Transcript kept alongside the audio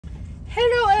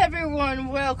Hello everyone,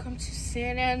 welcome to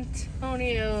San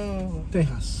Antonio.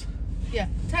 Texas. Yeah,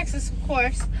 Texas of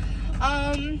course.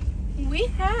 We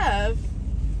have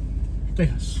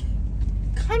Texas.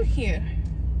 come here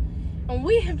and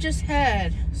we have just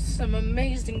had some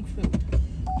amazing food.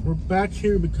 We're back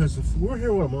here because we were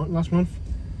here last month,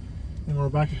 and we're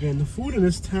back again. The food in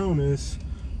this town is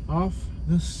off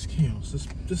the scales.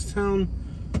 This town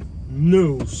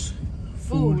knows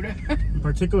food. In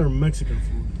particular Mexican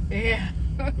food. Yeah.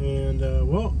 And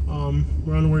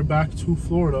we're on the way back to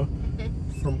Florida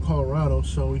from Colorado,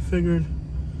 so we figured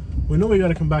we know we got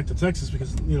to come back to Texas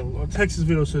because our Texas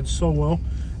video said so well.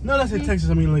 Not that I say Texas,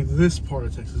 I mean like this part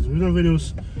of Texas. We've done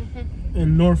videos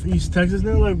in northeast Texas, and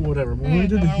they're like whatever. But when we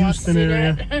did the Houston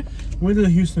area,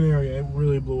 it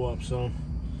really blew up. So,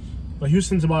 but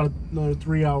Houston's about another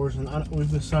 3 hours, and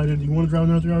we've decided. You want to drive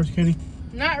another 3 hours, Katie?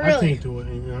 Not really. I can't do it.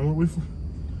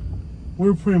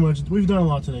 We've done a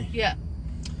lot today. Yeah.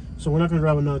 So we're not gonna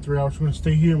drive another 3 hours. We're gonna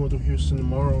stay here and we'll do Houston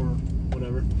tomorrow or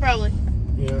whatever. Probably.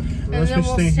 Yeah. And then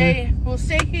we'll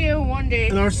stay here one day.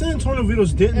 And our San Antonio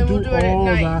videos didn't do all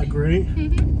that great.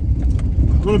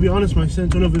 I'm gonna be honest, my San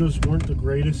Antonio videos weren't the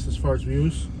greatest as far as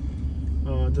views.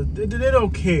 They did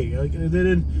okay. Like they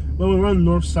did. Well, we were on the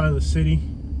north side of the city.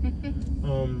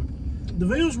 The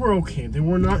videos were okay. They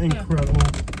were not incredible.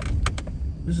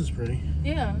 This is pretty.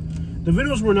 Yeah. The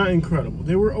videos were not incredible.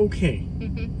 They were okay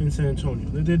in San Antonio.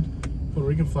 They did Puerto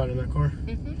Rican flag in that car.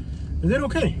 They did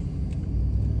okay.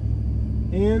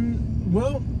 And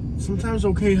well, sometimes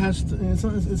okay has to.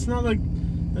 It's not like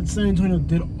that San Antonio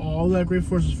did all that great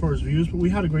for us as far as views, but we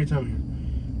had a great time here.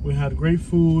 We had great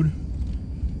food.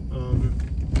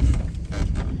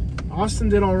 Austin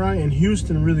did all right, and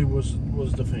Houston really was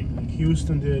the thing. Like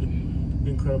Houston did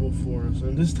incredible for us.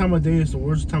 And this time of day is the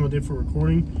worst time of day for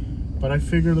recording. But I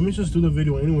figured let me just do the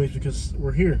video anyways because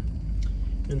we're here,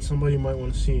 and somebody might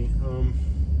want to see it.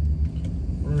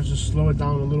 We're gonna just slow it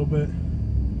down a little bit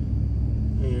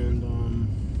and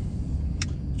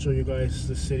show you guys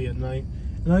the city at night.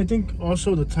 And I think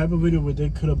also the type of video we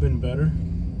did could have been better.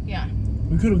 Yeah.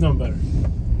 We could have done better.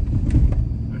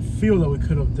 I feel that we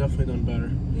could have definitely done better.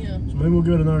 Yeah. So maybe we'll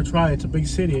give it another try. It's a big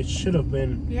city. It should have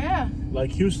been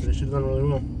like Houston. It should have done really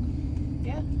well.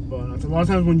 Yeah. But a lot of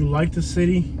times when you like the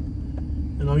city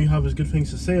and all you have is good things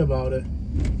to say about it,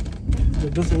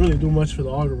 it doesn't really do much for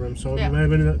the algorithm. So it might have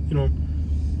been,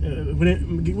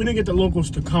 we didn't get the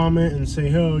locals to comment and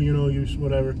say, oh, you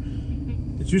whatever.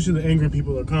 It's usually the angry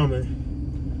people that comment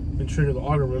and trigger the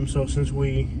algorithm. So since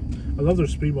I love their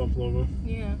speed bump logo.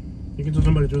 Yeah. You can tell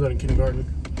somebody to do that in kindergarten.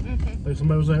 Like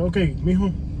somebody was like, okay,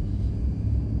 mijo,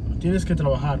 tienes que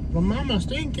trabajar. But mama,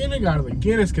 estoy en kindergarten.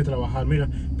 Tienes que trabajar. Mira,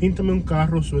 píntame un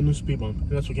carro subiendo un speed bump.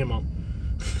 That's what came out.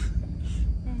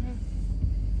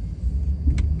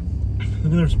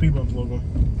 Look at their speed bump logo.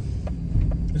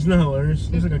 Isn't that hilarious?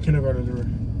 Looks like a kindergarten door.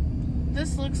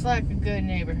 This looks like a good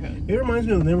neighborhood. It reminds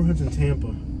me of the neighborhoods in Tampa.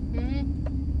 It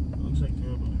looks like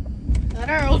Tampa. That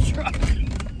our old truck.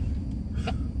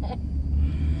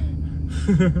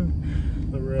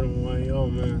 The red and white. Oh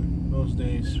man, those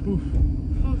days. Whew.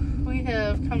 We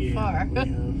have come far. We have.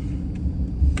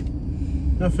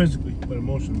 Not physically, but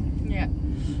emotionally. Yeah.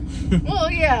 Well,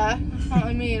 yeah.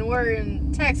 I mean, we're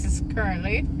in Texas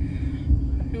currently.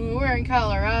 We're in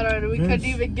Colorado. We couldn't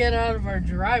even get out of our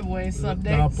driveway some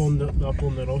days. La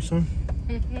Ponderosa.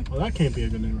 Well, that can't be a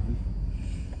good neighborhood.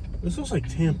 This looks like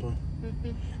Tampa.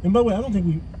 And by the way, I don't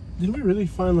think did we really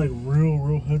find like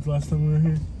real hoods last time we were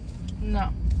here?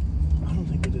 No. I don't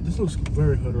think we did. This looks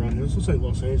very hood around here. This looks like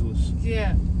Los Angeles.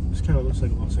 Yeah. This kind of looks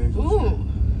like Los Angeles. Ooh.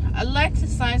 I like the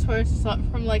signs where it's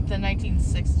from like the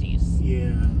 1960s.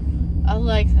 Yeah. I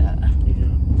like that. Yeah.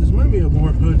 This might be a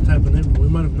more hood type of neighborhood. We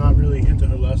might have not really hit the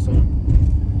hood last time.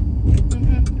 Let's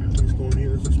go in here.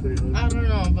 This looks pretty hood. I don't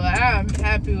know, but I'm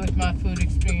happy with my food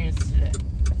experience today.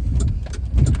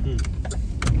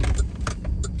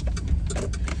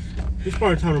 This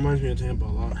part of town reminds me of Tampa a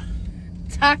lot.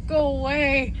 Taco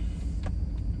Way.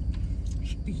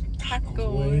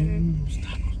 Taco Way.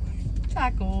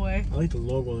 Taco Way. I like the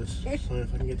logo of this sign.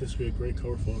 If I can get this to be a great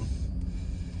cover photo.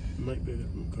 It might be a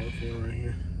good cover photo right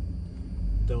here.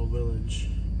 Del Village.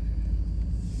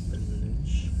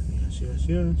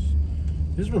 Yes.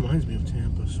 This reminds me of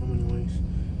Tampa in so many ways.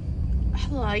 I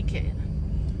like it.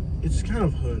 It's kind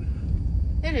of hood.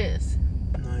 It is.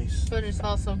 Nice. But it's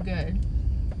also good.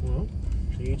 Well,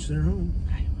 to each their own.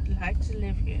 I would like to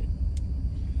live here.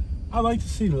 I like to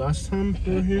see last time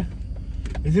we were here.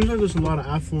 It seems like there's a lot of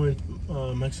affluent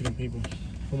Mexican people,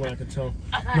 from what I could tell.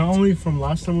 Not only from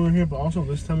last time we were here, but also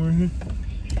this time we were here.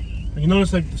 You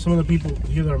notice like some of the people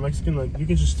here that are Mexican, like you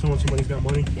can just tell when somebody's got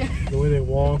money. Yeah. The way they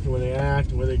walk, the way they act,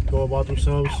 the way they go about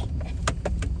themselves.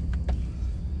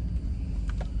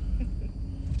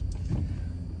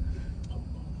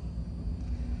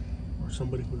 Or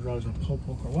somebody who drives a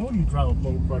po-po car. Why would you drive a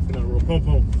po-po car if you're not a real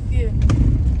po-po? Yeah.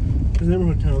 This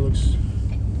neighborhood kind of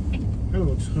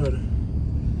looks hood.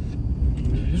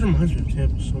 This reminds me of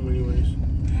Tampa so many ways.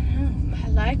 I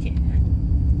like it.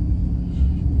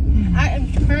 I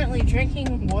am currently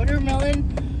drinking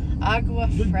watermelon agua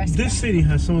fresca. This city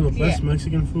has some of the best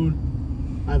Mexican food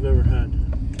I've ever had.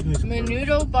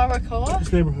 Menudo barbacoa?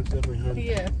 This neighborhood's definitely hood.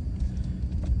 Yeah.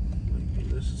 Like,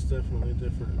 this is definitely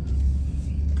different.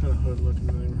 Kind of hood looking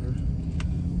neighborhood.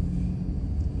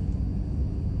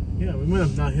 Yeah, we might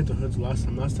have not hit the hoods last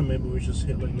time. Last time maybe we just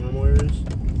hit like normal areas.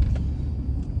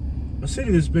 A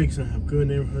city this big is gonna have good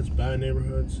neighborhoods, bad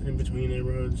neighborhoods, in between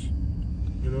neighborhoods.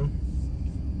 You know?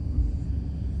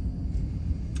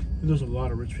 There's a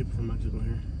lot of rich people from Mexico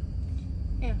here.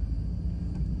 Yeah.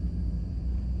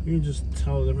 You can just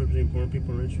tell the difference between poor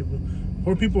people and rich people.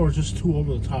 Poor people are just too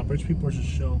over the top. Rich people are just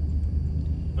show.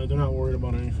 Like, they're not worried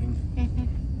about anything.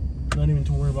 Not even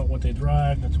to worry about what they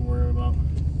drive, not to worry about.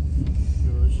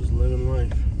 You know, it's just living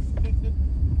life.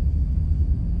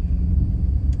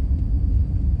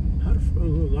 A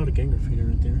lot of gang graffiti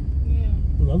right there. Yeah.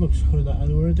 Well, that looks hood, that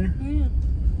alleyway right there. Yeah.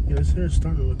 Yeah, this hair is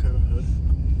starting to look kind of hood.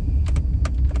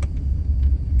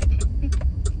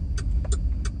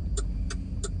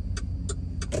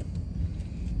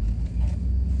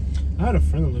 I had a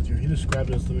friend that lived here. He described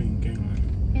it as living in gangland.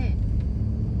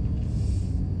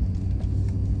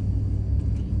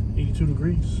 82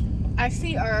 degrees. I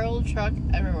see our old truck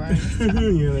everywhere. Yeah,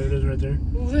 there it is right there.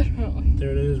 Literally.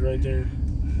 There it is right there.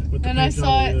 With the And I paint job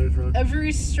saw on the other truck.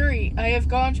 every street I have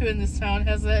gone to in this town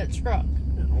has that truck.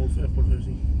 An old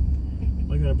F-150.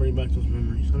 Why gotta bring back those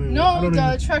memories? I don't No, even,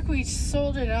 the truck we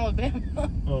sold in Alabama.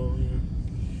 Oh, yeah.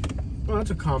 Well,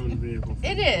 that's a common vehicle.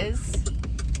 It is.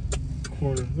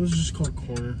 Corner. This is just called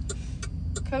Corner.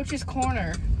 Coach's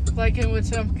Corner. Like in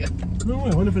Wetumpka. No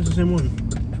way. I wonder if it's the same one.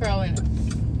 Probably not.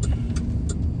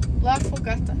 La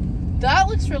Fogata. That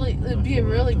looks really, it'd be a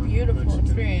really beautiful Mexican.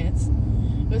 experience.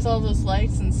 With all those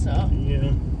lights and stuff.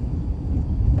 Yeah.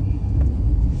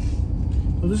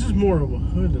 Well, this is more of a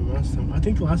hood than last time. I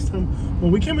think last time, well,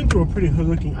 we came in through a pretty hood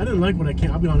looking. I didn't like what I came.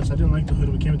 I'll be honest. I didn't like the hood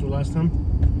we came in through last time.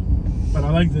 But I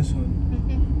like this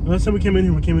hood. Last time we came in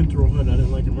here, we came in through a hood. I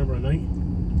didn't like it. Remember at night?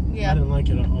 Yeah. I didn't like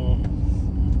it at all.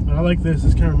 But I like this.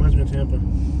 This kind of reminds me of Tampa.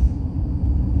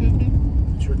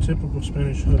 It's your typical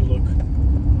Spanish hood look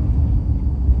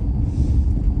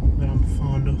that I'm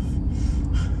fond of.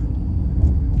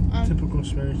 Typical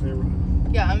Spanish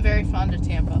neighborhood. Yeah, I'm very fond of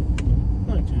Tampa. I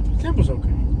like Tampa. Tampa's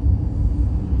okay.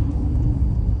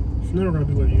 It's never gonna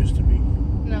be what it used to be.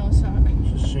 No, it's not.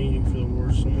 It's just changing for the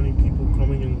worse. So many people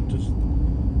coming and just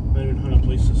not even having a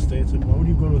place to stay. It's like, why would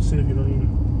you go to a city if you don't even?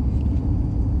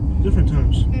 Different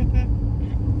times.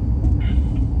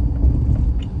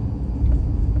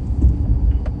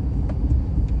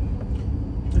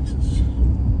 Texas.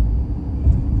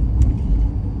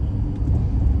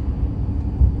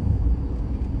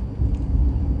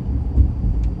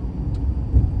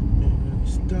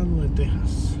 Estado de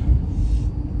Texas.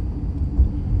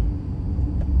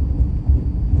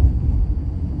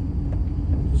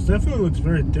 This definitely looks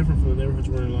very different from the neighborhoods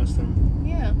we were in last time.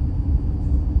 Yeah.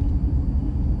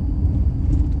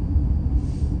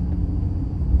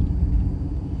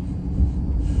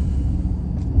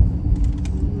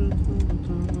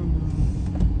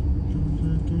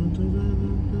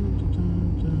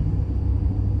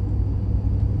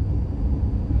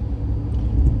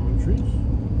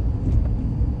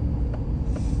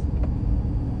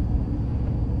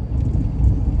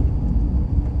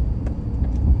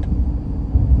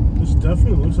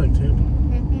 Definitely looks like Tampa.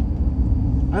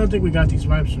 I don't think we got these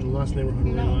vibes from the last neighborhood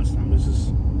we were in last time. This is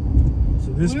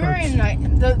so this. We were in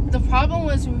the problem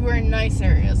was we were in nice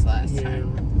areas last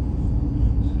time.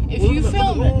 If you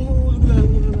film it,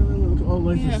 look at all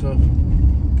lights and stuff.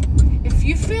 If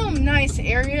you film nice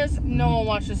areas, no one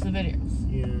watches the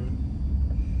videos. Yeah,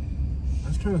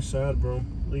 that's kind of sad, bro.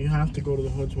 Like, you have to go to the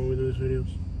hoods when we do these videos.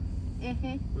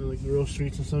 Like the real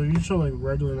streets and stuff. You show like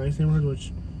regular nice neighborhoods,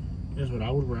 which is what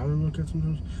I would rather look at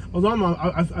sometimes. Although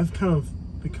I've kind of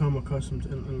become accustomed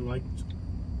and liked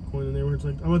going to neighborhoods.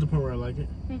 Like, I'm at the point where I like it.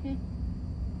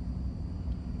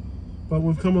 But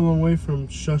we've come a long way from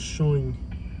just showing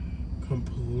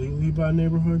completely bad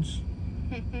neighborhoods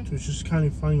to just kind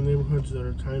of finding neighborhoods that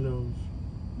are kind of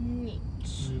neat.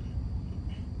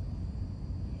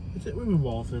 We've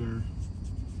evolved in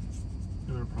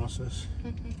our process.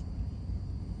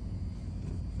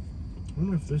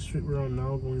 wonder if this street we're on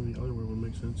now going the other way would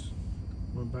make sense.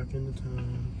 We're back into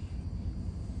town.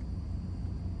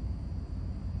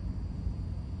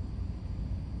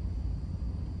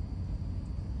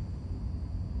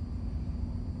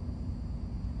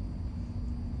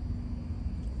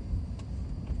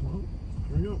 Well,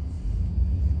 here we go.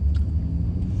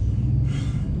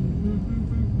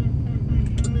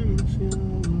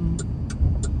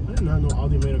 I did not know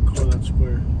Audi made a car that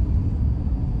square.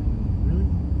 Really?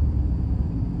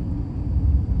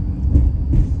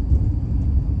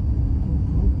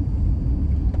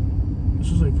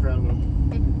 This is like Prado.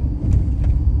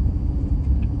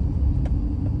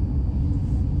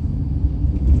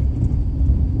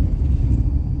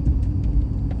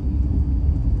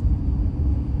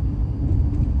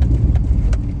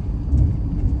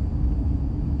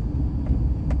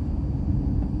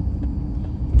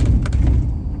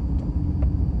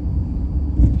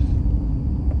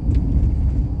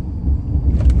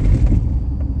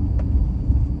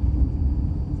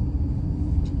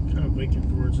 Vacant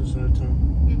towards this side of town.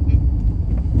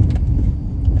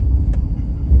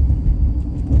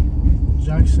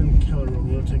 Jackson Keller Road,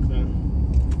 we're gonna take that.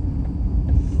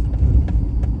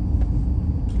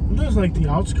 Sometimes like the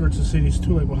outskirts of cities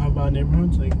too, like we'll have bad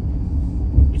neighborhoods, like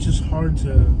it's just hard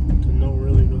to know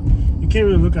really, but you can't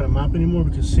really look at a map anymore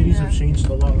because cities have changed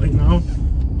a lot. Like now,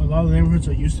 a lot of the neighborhoods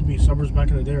that used to be suburbs back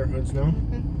in the day are hoods now.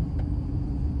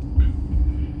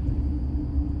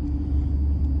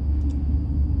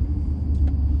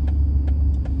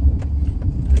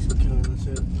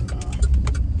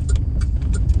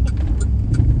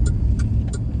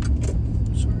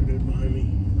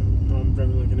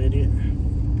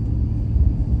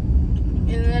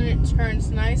 Turns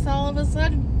nice all of a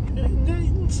sudden.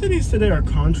 The cities today are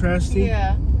contrasty.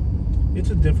 Yeah. It's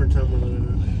a different time we're living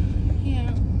in.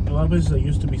 Yeah. A lot of places that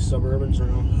used to be suburbans are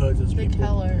now hoods. It's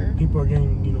people are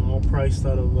getting, you know, all priced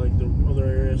out of like the other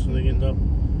areas, so they end up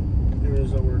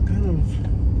areas that were kind of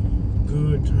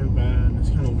good turned bad. It's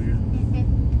kind of weird.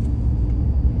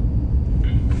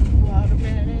 Wait a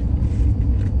minute.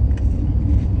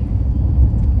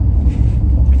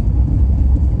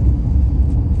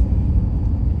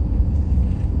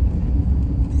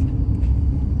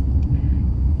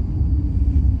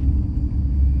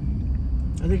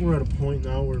 I think we're at a point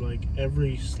now where like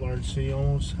every large city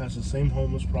almost has the same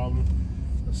homeless problem,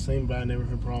 the same bad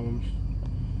neighborhood problems.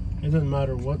 It doesn't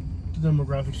matter what the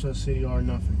demographics of the city are,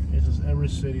 nothing. It's just every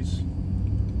city's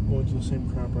going through the same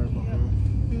crap right about now.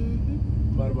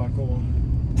 Bad about going.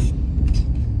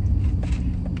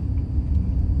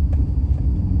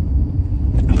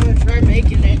 I'm gonna try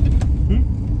making it.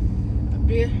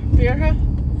 Birra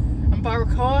and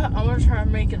barbacoa. I'm gonna try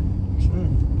making. Sure.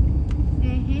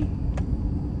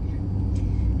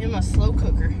 In my slow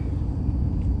cooker.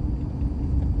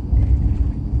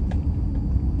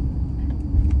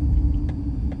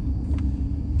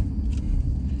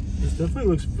 This definitely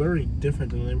looks very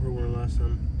different than the neighborhood we were in last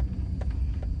time.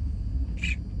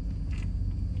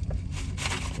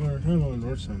 We're kind of on the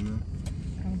north side now.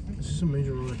 This is a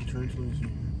major road I can turn to.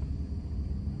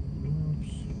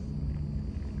 Oops.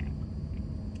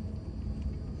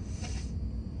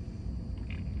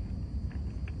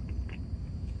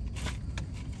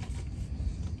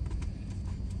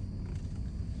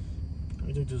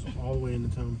 I think this is all the way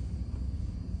into town.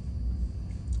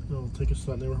 It'll take us to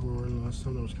that neighborhood we were in the last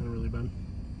time that was kind of really bad.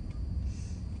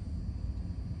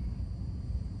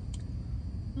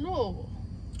 No.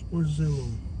 Where's the low?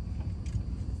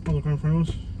 Oh, the car in front of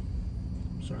us?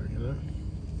 Sorry to hear that.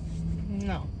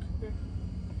 No.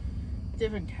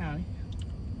 Different county.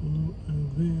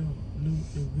 Louisville.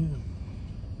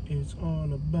 It's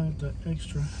all about the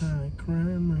extra high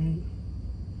crime rate.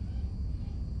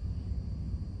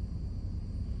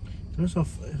 Is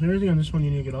there anything on this one you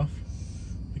need to get off?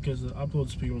 Because the upload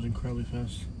speed was incredibly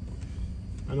fast.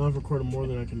 I know I've recorded more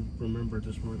than I can remember at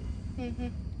this point.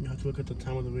 You have to look at the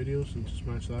time of the videos and just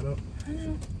match that up. I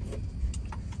know.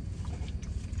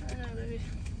 I know, baby.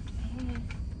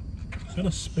 Is that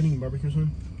a spinning barbecue sign?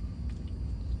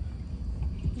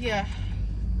 Yeah.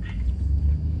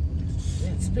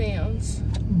 It spins.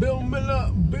 Bill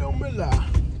Miller, Bill Miller.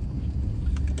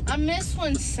 I miss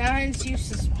when signs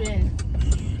used to spin.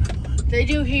 They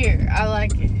do here. I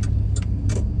like it.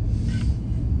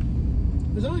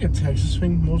 Is that like a Texas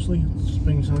thing, mostly?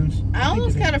 Spinning signs? I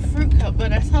almost got a fruit cup,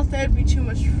 but I thought that'd be too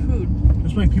much food.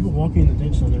 There's like people walking in the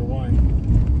ditch down there. Why?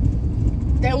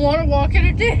 They want to walk in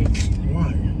a ditch.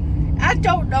 Why? I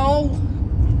don't know.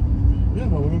 Yeah,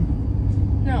 go with them.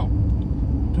 No.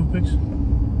 Toothpicks?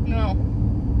 No.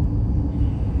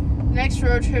 Next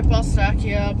road trip, I'll stock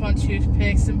you up on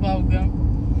toothpicks and bubblegum.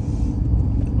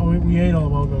 Oh, we ate all the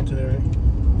while ago today, right?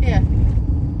 Yeah.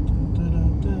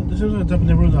 This is like the type of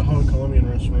neighborhood that Hot Colombian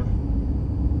restaurant.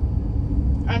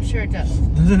 I'm sure it does.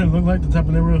 Doesn't it look like the type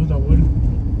of neighborhood that would?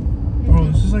 Bro,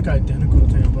 this is like identical to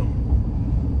Tampa.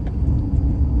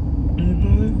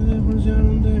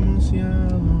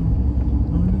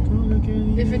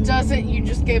 If it doesn't, you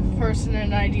just gave a person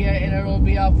an idea and it'll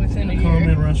be up within a year.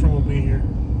 Colombian restaurant will be here.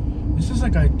 This is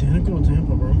like identical to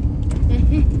Tampa, bro.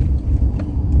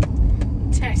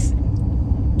 Texas.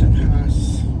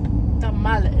 Texas.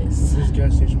 Tamales. This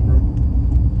gas station, bro.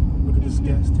 Look at this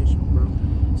gas station, bro.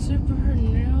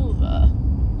 Supernova.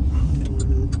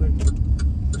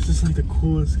 This is like the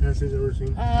coolest gas station I've ever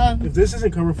seen. If this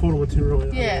isn't cover photo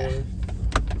material, yeah.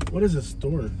 What is this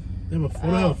store? They have a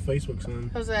photo of a Facebook sign.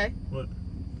 Jose. What?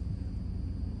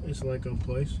 It's like a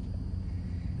place.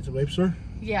 It's a vape store.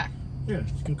 Yeah. Yeah,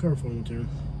 it's good cover photo material.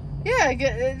 Yeah,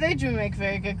 they do make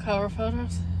very good cover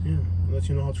photos. Yeah, it lets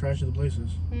you know how trashy the place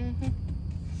is.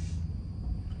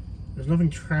 There's nothing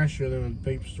trashier than a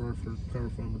vape store for cover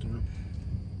photo material.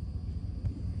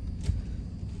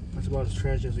 That's about as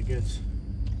trashy as it gets.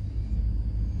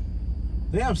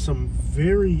 They have some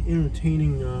very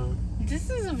entertaining. This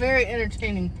is a very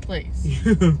entertaining place.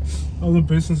 All the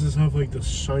businesses have like the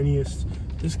shiniest.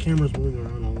 This camera's moving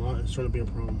around a lot. It's starting to be a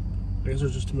problem. I guess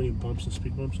there's just too many bumps and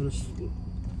speed bumps in this.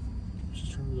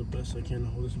 Just trying to do the best I can to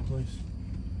hold this in place.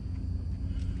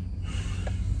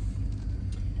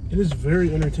 It is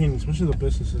very entertaining, especially the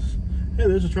businesses. Hey,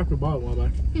 there's a truck we bought a while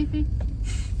back.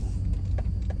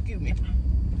 Give me.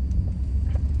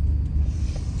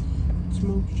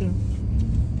 Smoke shop.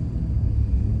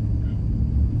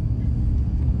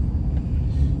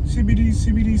 CBD,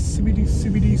 CBD, CBD,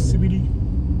 CBD, CBD.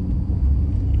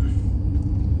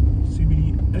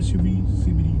 CBD, SUV,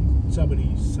 CBD, Sabadi,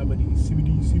 Sabadi,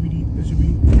 CBD, CBD, SUV.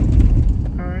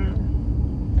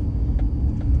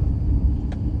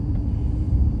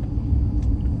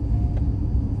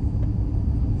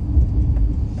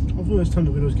 Hopefully this time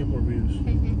the videos get more views.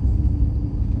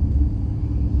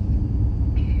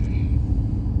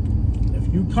 If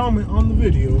you comment on the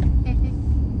video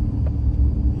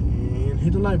and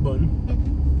hit the like button,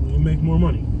 we make more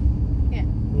money. Yeah.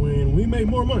 When we make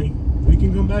more money, we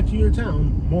can come back to your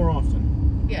town more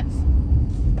often. Yes.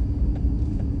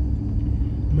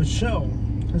 Michelle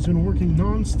has been working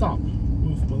non-stop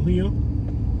with Malia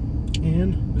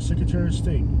and the Secretary of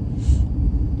State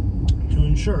to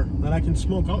ensure that I can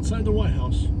smoke outside the White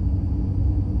House.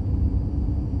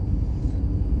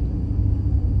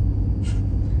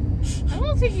 I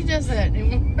don't think he does that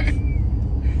anymore.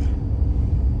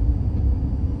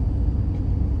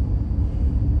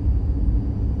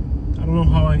 I don't know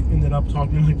how I ended up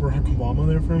talking like Barack Obama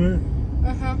there for a minute.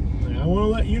 Like, I want to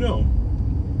let you know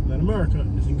that America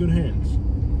is in good hands.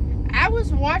 I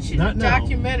was watching a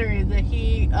documentary that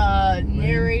he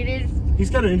narrated. He's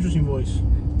got an interesting voice.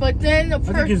 But then I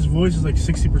think his voice is like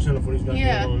 60% of what he's got going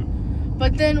on.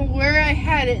 But then where I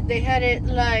had it, they had it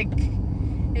like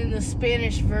in the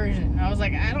Spanish version. I was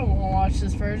like, I don't want to watch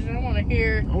this version. I want to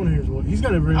hear his voice. He's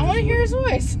got a very. I want to hear his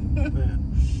voice.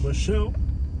 Michelle,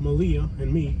 Malia,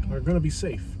 and me are gonna be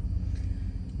safe.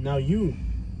 Now you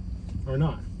are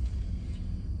not.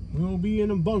 We will be in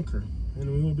a bunker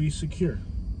and we will be secure.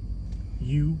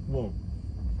 You won't.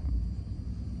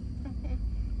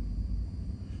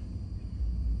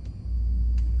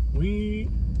 We,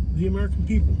 the American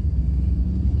people,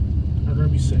 are going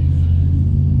to be safe.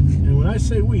 And when I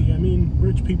say we, I mean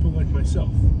rich people like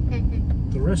myself.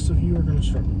 The rest of you are going to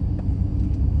struggle.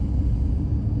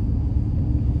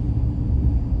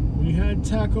 We had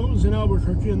tacos in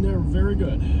Albuquerque and they're very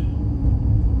good.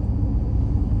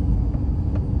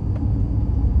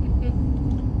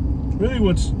 Really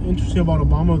what's interesting about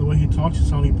Obama, the way he talks, is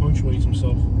how he punctuates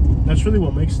himself. That's really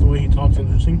what makes the way he talks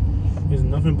interesting. Is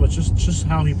nothing but just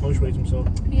how he punctuates himself.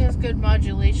 He has good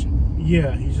modulation.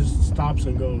 Yeah, he just stops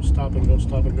and goes, stop and go,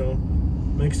 stop and go.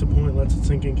 Makes the point, lets it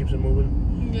sink in, keeps it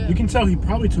moving. Yeah. You can tell he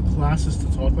probably took classes to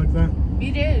talk like that. He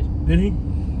did. Did he?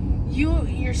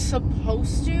 You're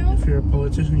supposed to. If you're a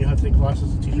politician, you have to take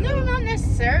classes to teach you. No, not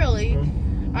necessarily. No?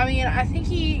 I mean, I think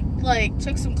he like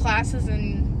took some classes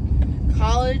in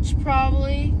college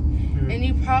probably, and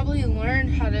he probably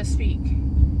learned how to speak.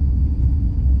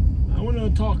 I want to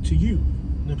talk to you,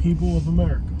 the people of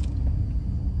America.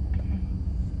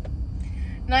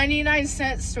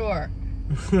 99-cent store.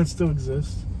 That still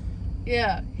exists.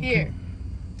 Yeah, here. Okay.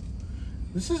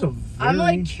 This is a very... I'm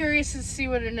like curious to see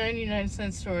what a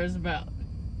 99-cent store is about.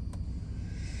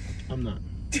 I'm not.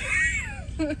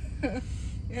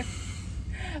 Yeah.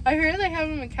 I heard they have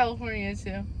them in California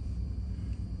too.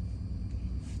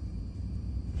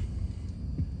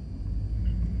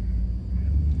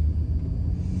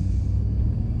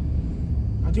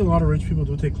 I think a lot of rich people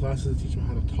do take classes to teach them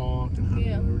how to talk and how to do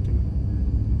Yeah. everything.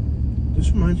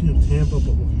 This reminds me of Tampa,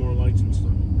 but with more lights and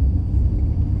stuff.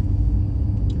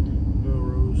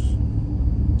 Melrose.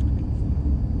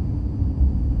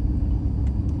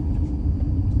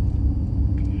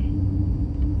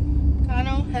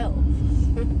 Cano Health.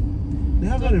 They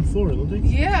have that in Florida, don't they?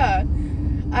 Yeah.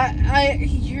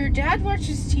 Your dad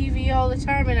watches TV all the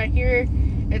time, and I hear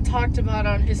it talked about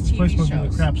on his This place TV must be the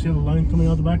shows. crap. See the line coming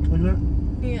out the back like that?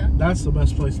 Yeah. That's the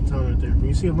best place in town right there. When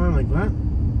you see a line like that,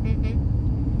 Mhm.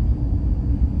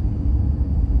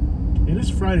 it is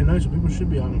Friday night, so people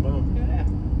should be out and about. Yeah.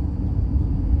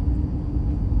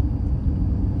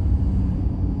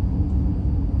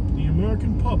 The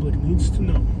American public needs to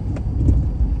know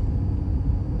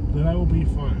that I will be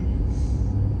fine.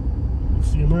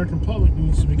 It's the American public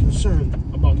needs to be concerned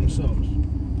about themselves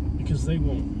because they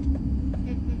won't.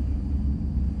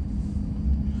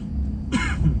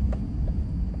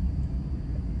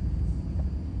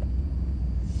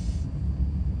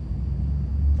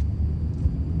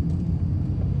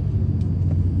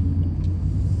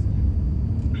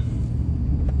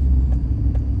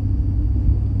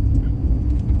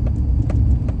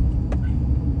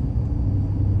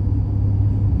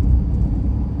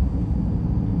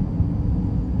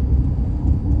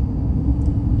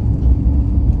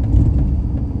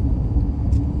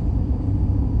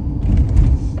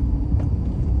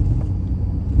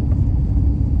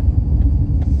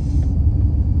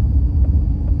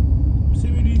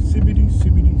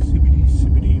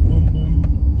 CBD, boom,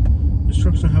 boom. This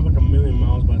truck's gonna have like 1,000,000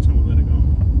 miles by the time we let it go.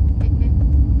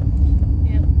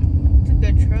 Yeah. It's a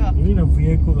good truck. We need a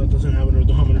vehicle that doesn't have an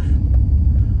odometer.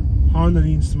 Honda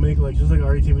needs to make, like, just like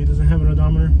our ATV doesn't have an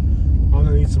odometer,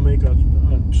 Honda needs to make a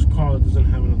car that doesn't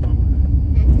have an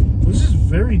odometer. This is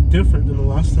very different than the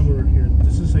last time we were here.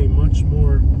 This is a much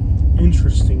more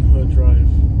interesting hood drive.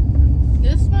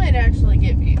 This might actually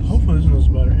get views. Hopefully this one is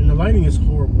better. And the lighting is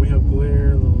horrible. We have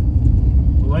glare, the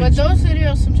But lights. those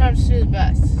videos sometimes do the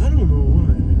best. I don't know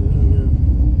why.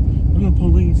 I'm the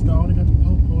police, dog. They got the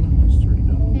po-po down the street,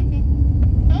 dog.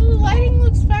 Oh, the lighting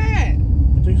looks fine.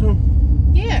 You think so?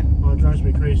 Yeah. Oh, it drives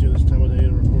me crazy this time of day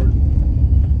to record.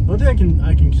 The only thing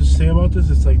I can just say about this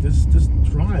is like this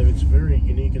drive. It's very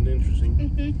unique and interesting.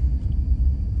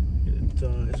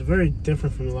 It's very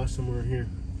different from the last time we were here.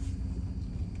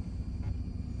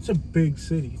 It's a big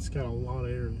city. It's got a lot of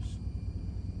areas.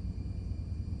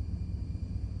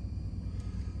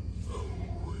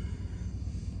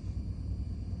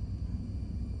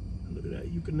 Look at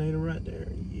that Yukonator right there.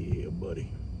 Yeah, buddy.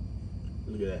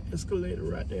 Look at that escalator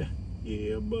right there.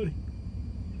 Yeah, buddy.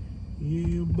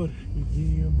 Yeah, buddy.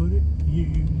 Yeah, buddy.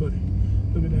 Yeah, buddy.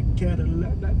 Look at that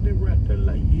Cadillac right there,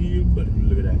 like, yeah, buddy.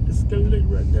 Look at that escalator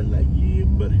right there, like, yeah,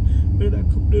 buddy. Look at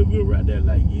that coupe de ville right there,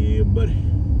 like, yeah, buddy.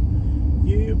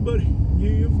 Yeah, buddy.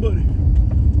 Yeah, buddy.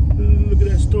 Look at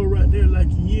that store right there, like,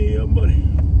 yeah, buddy.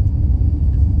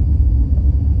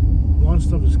 A lot of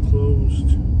stuff is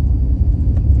closed.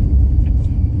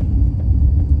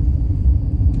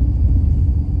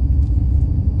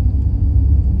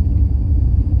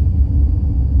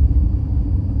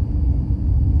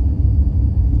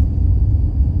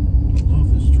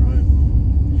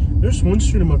 There's one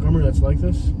street in Montgomery that's like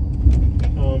this.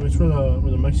 It's where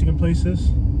the Mexican place is.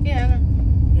 Yeah.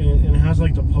 And it has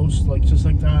like the post like just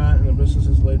like that, and the business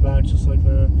is laid back just like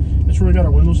that. It's where we got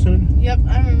our windows tinted. Yep,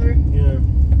 I remember. Yeah.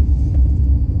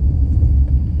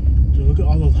 Dude, look at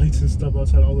all the lights and stuff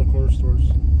outside all the corner stores.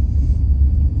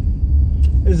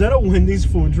 Is that a Wendy's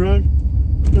food truck?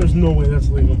 There's no way that's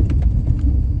legal.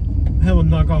 They have a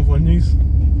knockoff Wendy's.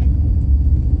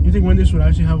 You think Wendy's would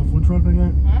actually have a food truck like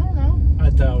that? I don't know. I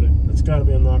doubt it. It's got to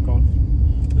be a knockoff.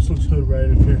 This looks hood right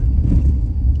in here.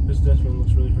 This definitely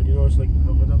looks really hood. You notice like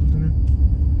how hood that looked in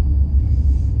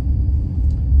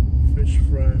there? Fish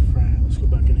fry. Let's go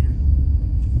back in here.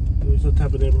 There's the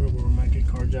type of neighborhood where we might get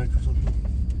carjacked or something.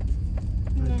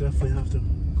 I definitely have to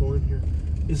go in here.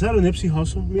 Is that a Nipsey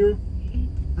Hussle mirror?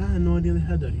 I had no idea they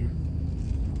had that here.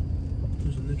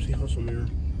 There's a Nipsey Hussle mirror.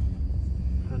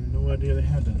 I had no idea they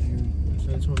had that here in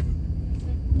San Antonio.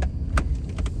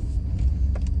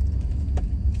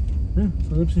 Yeah, it's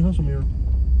a Nipsey Hussle mirror.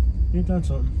 Ain't that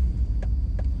something?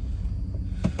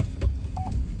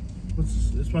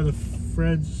 It's by the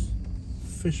Fred's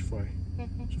Fish Fry. So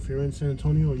if you're in San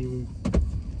Antonio and you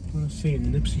want to see a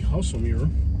Nipsey Hussle mirror,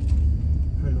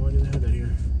 I had no idea they had that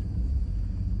here.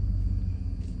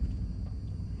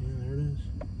 Yeah, there it is.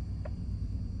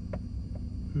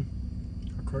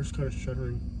 Our car's kind of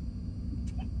shuddering.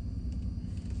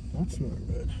 That's not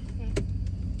good.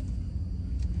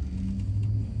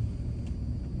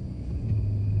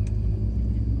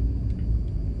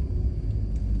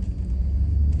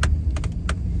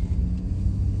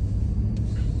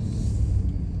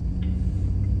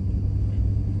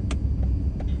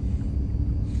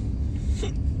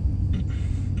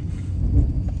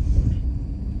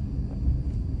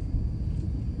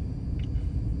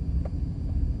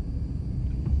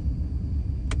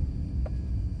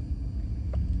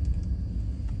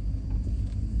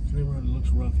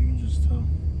 rough, you can just tell.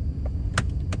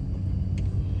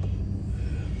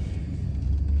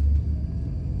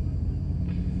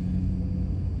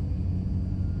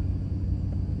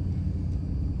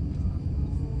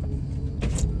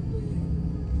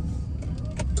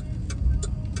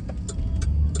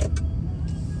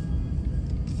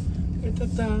 He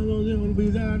tratado de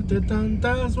olvidarte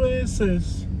tantas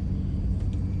veces.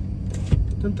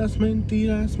 Tantas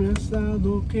mentiras me has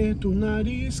dado que tu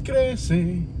nariz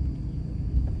crece.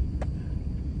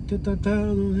 Te he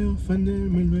tratado de ofender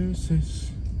 1000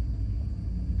 veces.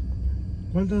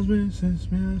 ¿Cuántas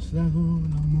veces me has dado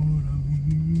el amor a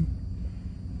mí?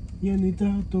 Ya ni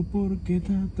trato porque he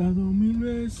tratado 1000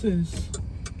 veces.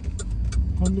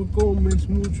 Cuando comes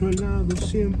mucho helado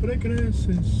siempre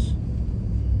creces.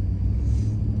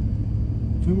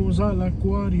 Fuimos al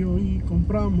acuario y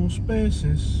compramos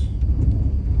peces.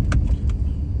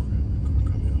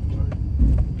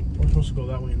 We're supposed to go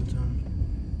that way in the town.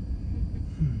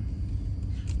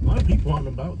 A lot of people out and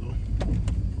about though.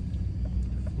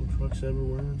 Food trucks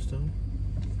everywhere and stuff.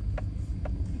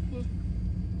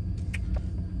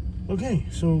 Okay,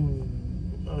 so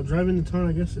driving to town,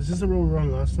 I guess. Is this the road we were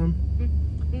on last time?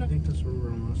 No. I think that's the road we were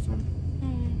on last time.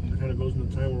 It kind of goes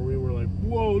into time where we were like,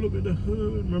 whoa, look at the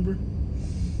hood, remember?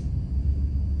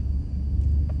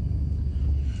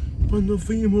 Cuando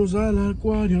fuimos al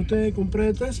acuario te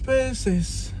compré 3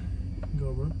 peces.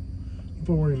 Go, bro.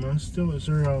 People wearing masks still. Is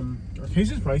there are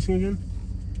cases pricing again?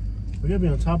 We gotta be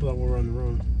on top of that while we're on the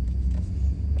road.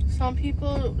 Some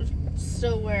people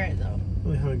still wear it though.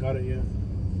 Really haven't got it yet.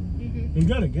 You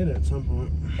gotta get it at some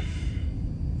point.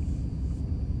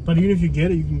 But even if you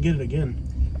get it, you can get it again.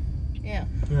 Yeah.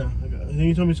 Yeah. Then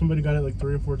you told me somebody got it like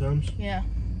 3 or 4 times. Yeah.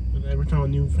 And every time a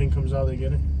new thing comes out, they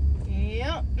get it.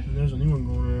 Yep. And there's a new one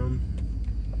going around.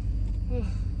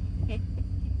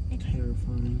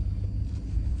 Terrifying.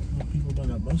 Oh, people by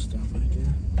that bus stop right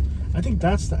there. I think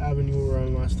that's the avenue we were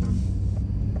on last time.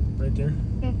 Right there.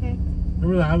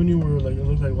 Remember the avenue where like it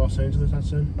looked like Los Angeles? I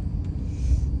said.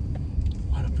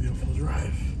 What a beautiful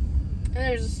drive. And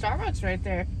there's a Starbucks right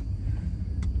there.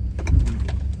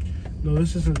 No,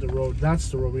 this isn't the road. That's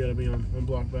the road we gotta be on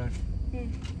block back.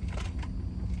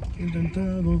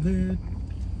 Intentado de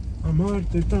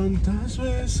amarte tantas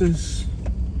veces.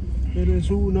 Eres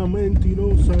una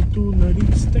mentirosa, tu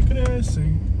nariz te crece.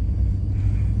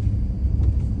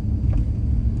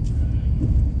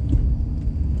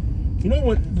 You know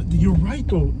what? You're right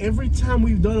though. Every time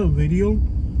we've done a video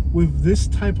with this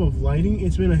type of lighting,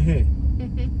 it's been a hit.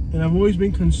 And I've always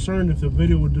been concerned if the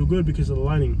video would do good because of the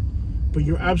lighting. But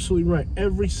you're absolutely right.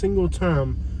 Every single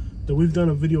time that we've done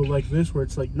a video like this, where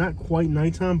it's like not quite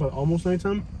nighttime, but almost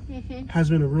nighttime, has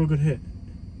been a real good hit.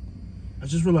 I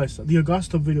just realized that the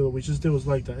Augusta video that we just did was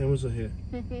like that. It was a hit.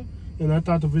 And I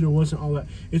thought the video wasn't all that.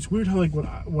 It's weird how like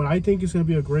what I think is going to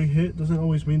be a great hit doesn't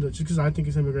always mean that just because I think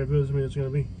it's going to be a great video doesn't mean it's going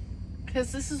to be.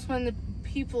 Because this is when the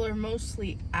people are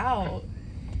mostly out.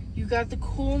 You got the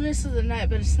coolness of the night,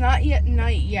 but it's not yet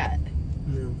night yet.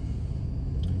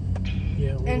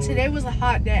 Yeah. Well, And today was a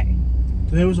hot day.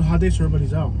 Today was a hot day, so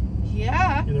everybody's out.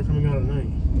 Yeah. Yeah, they're coming out at night.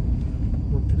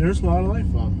 There's a lot of life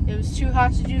out. It was too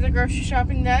hot to do the grocery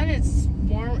shopping then. It's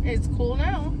warm. It's cool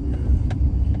now.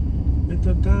 He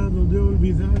tratado de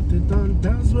olvidarte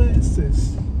tantas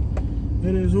veces.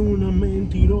 Eres una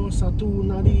mentirosa, tu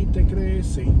nariz te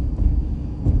crece.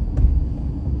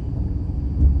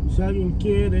 Si alguien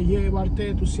quiere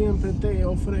llevarte, tú siempre te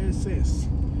ofreces.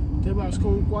 Te vas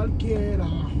con cualquiera.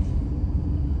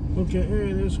 Porque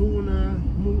eres una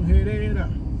mujerera.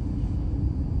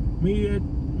 Mi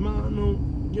hermano,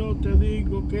 yo te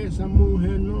digo que esa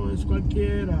mujer no es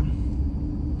cualquiera.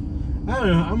 I don't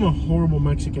know, I'm a horrible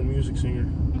Mexican music singer.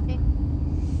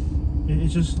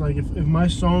 It's just like if my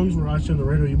songs were actually on the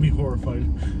radio, you'd be horrified.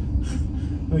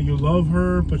 Like you love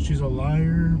her, but she's a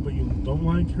liar, but you don't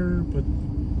like her, but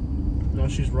now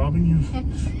she's robbing you.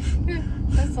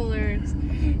 That's hilarious.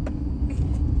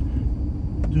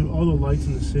 Dude, all the lights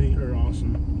in the city are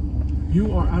awesome.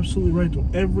 You are absolutely right though.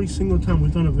 Every single time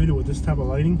we've done a video with this type of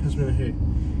lighting has been a hit.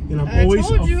 And I'm always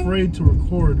afraid to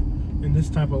record in this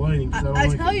type of lighting.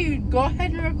 I tell you, go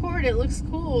ahead and record. It looks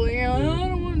cool. You know, I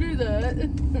don't want to do that. You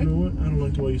know what? I don't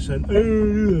like the way you said,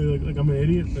 like I'm an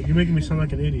idiot. Like you're making me sound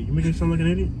like an idiot. You making me sound like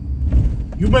an idiot?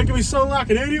 You making me sound like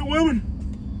an idiot, woman?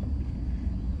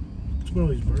 What's about all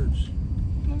these birds?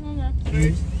 No.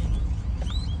 Birds.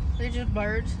 They're just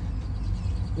birds.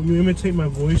 When you imitate my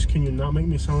voice, can you not make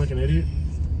me sound like an idiot?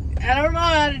 I don't know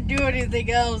how to do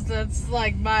anything else that's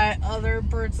like my other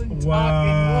person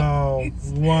talking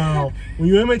voice. Wow. When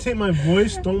you imitate my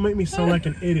voice, don't make me sound like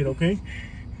an idiot, okay?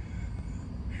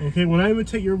 Okay, when I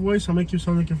imitate your voice, I'll make you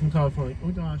sound like you're from California. Oh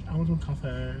my gosh, I want some coffee.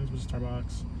 It was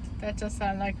Starbucks. That just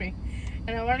sounds like me.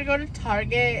 And I want to go to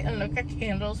Target and look at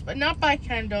candles, but not buy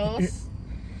candles.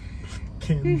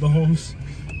 Candles.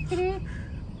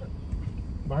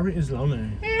 Barbie is lonely.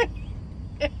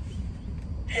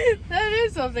 That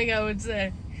is something I would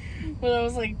say when I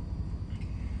was like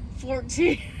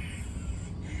 14.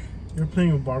 You're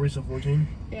playing with Barbies at 14?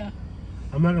 Yeah.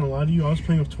 I'm not gonna lie to you, I was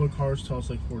playing with toy cars till I was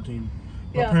like 14.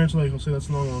 My parents were like, "I'll say that's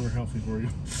no longer healthy for you.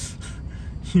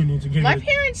 You need to get My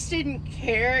parents didn't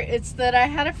care. It's that I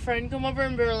had a friend come over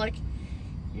and they were like,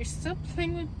 "You're still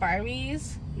playing with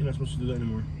Barbies?" You're not supposed to do that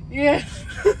anymore. Yeah.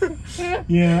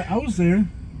 Yeah, I was there.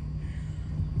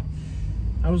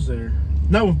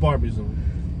 Not with Barbies though.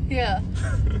 Yeah.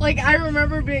 Like, I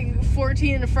remember being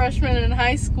 14, a freshman in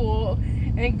high school,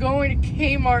 and going to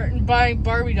Kmart and buying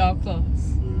Barbie doll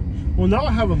clothes. Well, now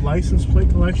I have a license plate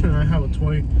collection, and I have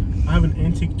an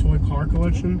antique toy car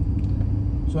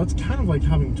collection. So that's kind of like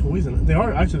having toys in it. They're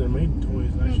made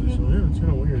toys, actually, so yeah, it's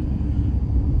kind of weird.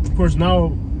 Of course,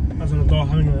 now, as an adult,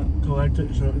 having to collect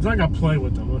it, so it's like I play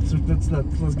with them. Let's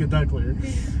get that clear.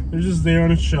 They're just there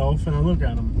on a shelf, and I look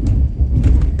at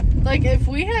them. Like, if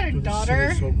we had a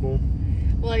daughter, so cool.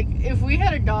 Like, if we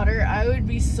had a daughter, I would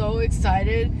be so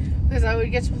excited because I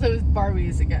would get to play with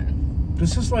Barbies again.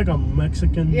 This is like a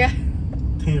Mexican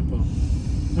Tampa.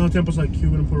 You know, Tampa's like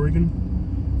Cuban and Puerto Rican.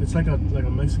 It's like a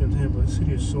Mexican Tampa. This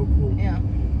city is so cool. Yeah.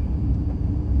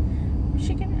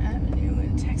 Michigan Avenue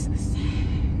in Texas.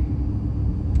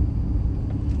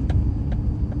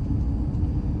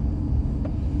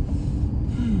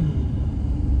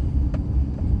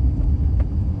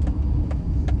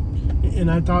 And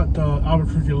I thought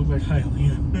Albuquerque looked like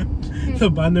Hialeah. The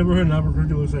bad neighborhood in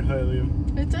Albuquerque looks like Hialeah.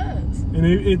 It does. And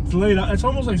it's laid out. It's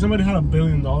almost like somebody had $1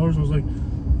 billion and was like,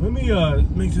 let me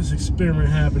make this experiment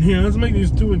happen here. Let's make these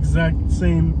two exact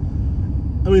same.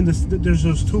 I mean, there's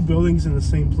those two buildings in the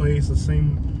same place. I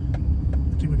think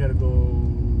we gotta go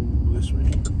this way.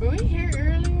 Were we here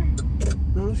earlier?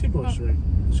 No, let's keep going straight.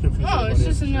 It's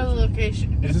just another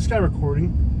location. Is this guy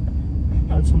recording?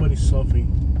 That's somebody's selfie.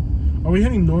 Are we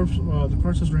heading north? The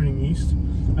car says we're heading east.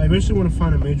 I eventually want to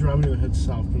find a major avenue that heads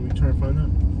south. Can we try to find that?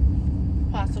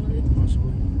 Possibly.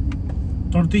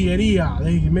 Tortilleria.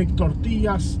 They make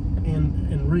tortillas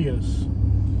and rias.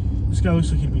 This guy looks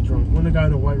like he'd be drunk. When the guy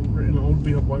in an old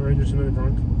beat up White Ranger is another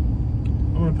drunk.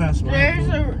 I'm gonna pass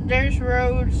him. There's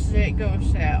roads that go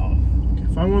south. Okay,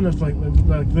 find one that's like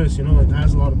this, you know, like that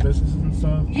has a lot of businesses and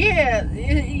stuff. Yeah,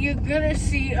 you're gonna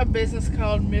see a business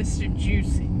called Mr.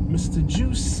 Juicy. Mr.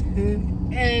 Juicy.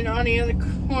 And on the other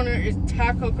corner is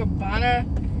Taco Cabana.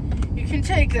 You can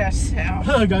take that south.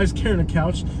 Guys carrying a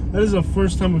couch. That is the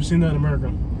first time we've seen that in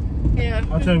America. Yeah.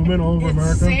 I'll tell you, we've been all over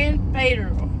America. San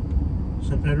Pedro.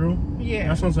 San Pedro? Yeah.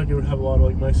 That sounds like it would have a lot of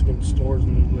like Mexican stores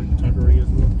and like taquerias.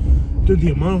 Dude,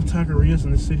 the amount of taquerias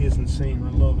in this city is insane.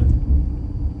 I love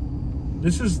it.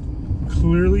 This is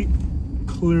clearly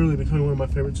becoming one of my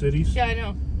favorite cities. Yeah, I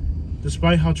know.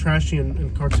 Despite how trashy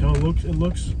and cartel it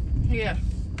looks. Yeah.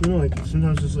 You know, like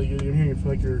sometimes it's like you're here, you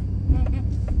feel like you're.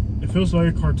 It feels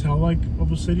very cartel-like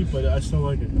of a city, but I still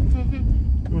like it.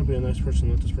 I'm gonna be a nice person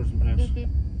and let this person pass.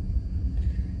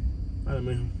 I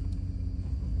mean,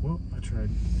 well, I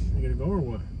tried. You gonna go or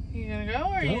what? You gonna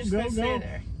go or you just gonna stay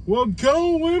there? Well,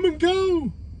 go, women,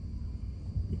 go!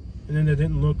 And then they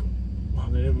didn't look. Wow,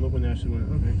 they didn't look when they actually went.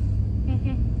 Okay.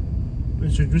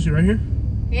 Mr. Juicy right here?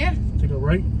 Yeah. Take a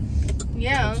right.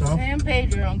 Yeah, on San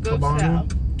Pedro. Go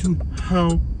south. Dude,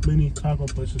 how many taco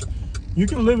places? You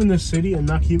can live in this city and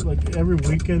not keep, like, every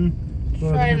weekend.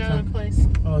 Try another place.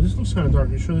 Oh, this looks kind of dark.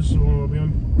 You sure this is the one we'll be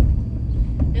on?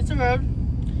 It's a road.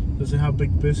 Does it have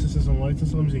big businesses and lights and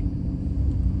stuff? Let me see.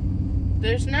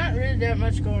 There's not really that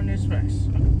much going this way.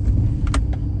 So.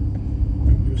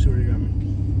 Let me see where you got me.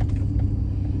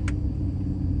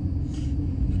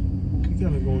 You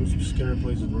gotta go in some scary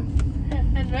places, bro.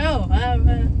 No, I've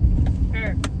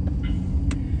heard.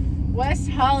 West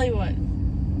Hollywood.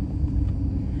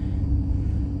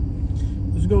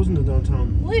 This goes into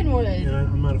downtown. Linwood. Yeah,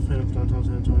 I'm not a fan of downtown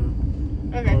San Antonio.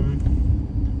 Okay.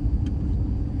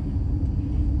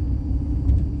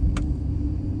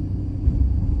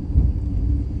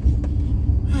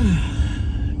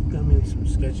 Got me in some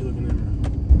sketchy looking area.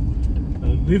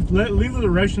 Leave the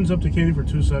directions up to Katie for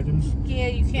 2 seconds. Yeah,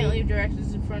 you can't leave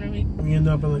directions in front of me. We end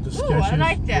up in like the sketchiest. I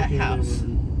like that house.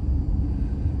 Neighborhood.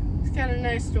 It's got a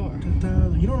nice door.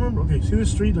 You don't remember? Okay, see this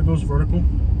street that goes vertical?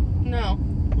 No.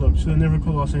 Look, see the neighborhood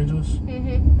called Los Angeles?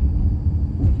 Okay,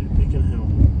 Beacon Hill.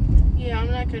 Yeah, I'm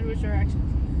not good with directions.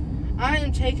 I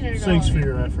am taking it all. Thanks for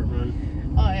your effort, man.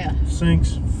 Oh, yeah.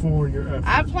 Thanks for your effort.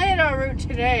 I planned our route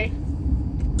today.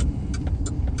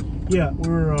 Yeah, we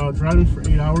were driving for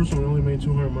 8 hours and we only made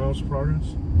 200 miles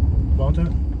progress. About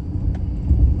that?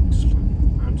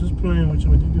 I'm just playing what you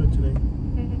would do good today.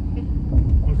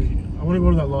 Okay, I want to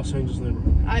go to that Los Angeles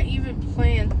neighborhood. I even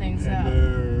planned things out.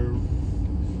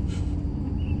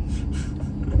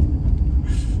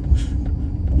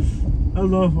 I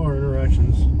love our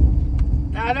interactions.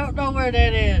 I don't know where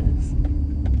that is.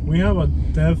 We have a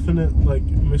definite, like,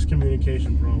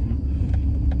 miscommunication problem.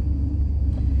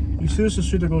 You see this the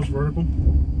street that goes vertical?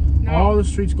 No. All the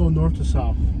streets go north to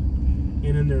south.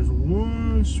 And then there's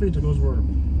one street that goes vertical.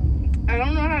 I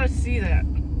don't know how to see that.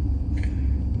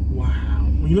 Wow.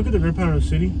 When you look at the grid pattern of the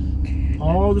city,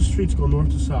 all the streets go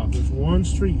north to south. There's one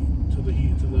street to the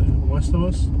west of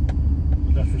us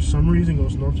that for some reason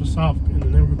goes north to south in the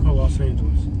neighborhood called Los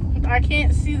Angeles. I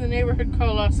can't see the neighborhood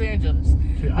called Los Angeles.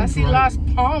 Okay, I see Las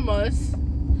Palmas,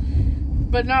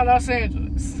 but not Los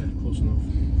Angeles. Yeah, close enough.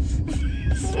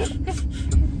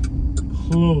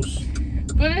 Close.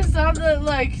 But it's on the,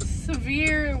 like,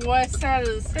 severe west side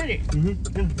of the city. Yeah,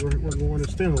 we're going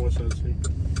to stay on the west side of the city.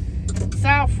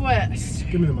 Southwest.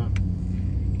 Give me the map.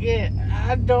 Yeah,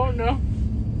 I don't know.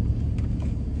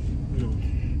 No.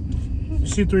 You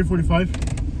see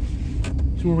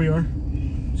 345? See where we are?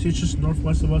 See, it's just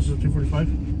northwest of us is 345.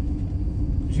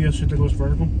 You see that street that goes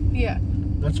vertical? Yeah.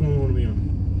 That's the one we want to be on.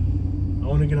 I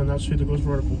want to get on that street that goes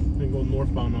vertical and go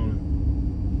northbound on it.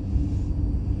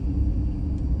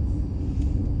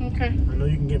 Okay. I know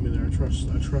you can get me there. I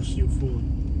trust you fully.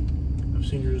 I've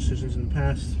seen your decisions in the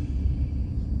past.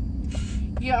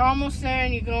 You're almost there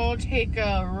and you're going to take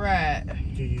a right.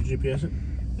 Do you GPS it?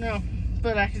 No,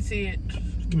 but I can see it.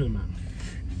 Give me the map.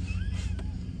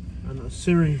 I know,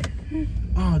 Siri.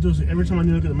 Oh, dude, every time I need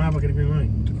to look at the map, I get a green light.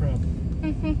 What the crap?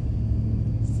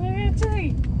 So I gotta tell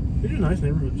you. These are nice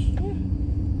neighborhoods.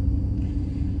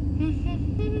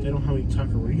 They don't have any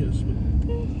taquerias, but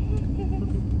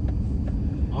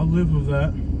I'll live with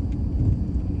that.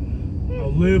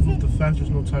 I'll live with the fact there's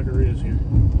no taquerias here.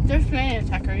 There's plenty of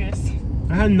taquerias.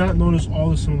 I had not noticed all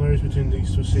the similarities between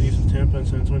these two cities of Tampa and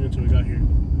San Antonio until we got here.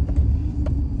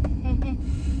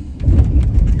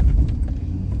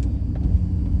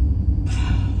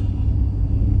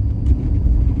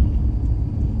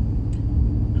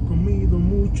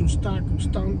 Muchos tacos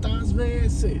tantas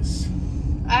veces.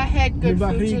 I had good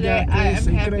food today. I am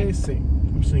happy.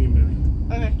 I'm singing, baby.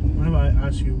 Okay. Whenever I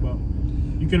ask you about,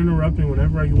 you can interrupt me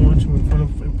whenever you want to in front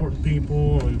of important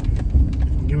people, and if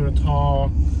I'm giving a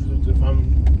talk, if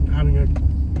I'm having a,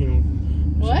 you know,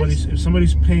 if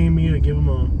somebody's paying me to give them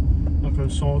a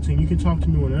consulting, you can talk to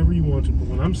me whenever you want to. But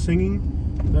when I'm singing,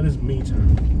 that is me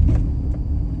time.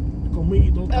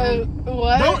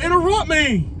 What? Don't interrupt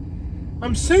me.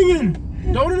 I'm singing.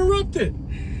 Don't interrupt it.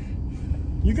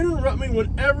 You can interrupt me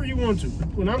whenever you want to.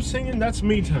 When I'm singing, that's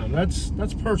me time. That's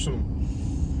personal.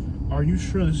 Are you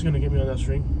sure this is gonna get me on that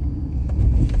street?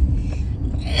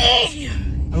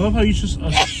 I love how you just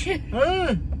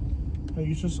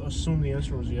assumed the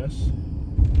answer was yes.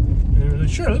 And you're like,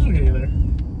 sure, this will get you there.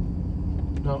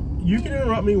 Now you can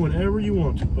interrupt me whenever you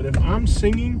want to, but if I'm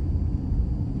singing,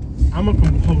 I'm a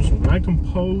composer. When I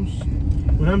compose,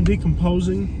 when I'm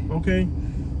decomposing, okay,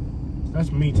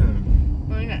 that's me time.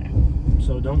 Okay.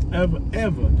 So don't ever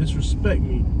disrespect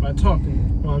me by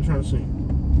talking while I'm trying to sing.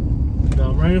 Now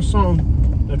I'm writing a song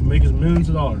that can make us millions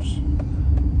of dollars.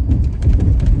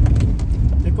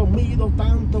 He comido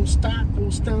tantos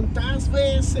tacos tantas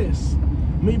veces.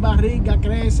 Mi barriga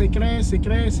crece, crece,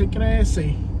 crece,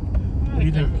 crece. What do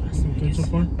you think? Good so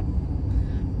far?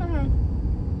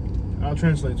 I'll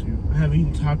translate to you. I have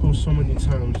eaten tacos so many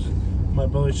times, my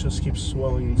belly just keeps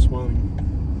swelling and swelling.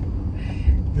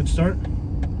 Good start?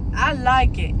 I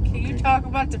like it. Can you talk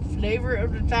about the flavor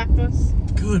of the tacos?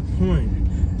 Good point.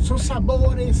 Son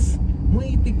sabores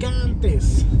muy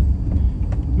picantes.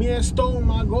 Mi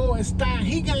estómago está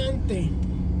gigante.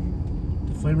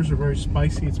 The flavors are very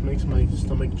spicy. It makes my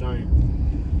stomach giant.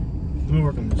 Let me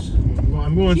work on this.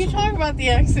 I'm going. Can you talk about the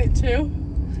accent too?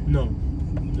 No.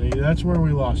 That's where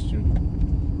we lost you.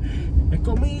 He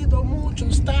comido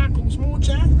muchos tacos,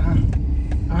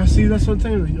 see, that's what I'm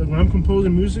telling you. When I'm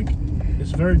composing music,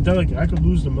 it's very delicate. I could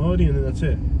lose the melody and then that's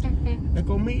it. He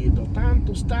comido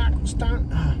tantos tacos, no,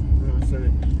 that's not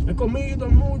it. He comido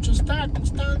muchos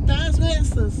tacos tantas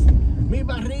veces. Mi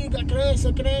barriga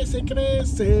crece, crece,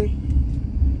 crece.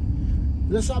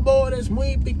 De sabores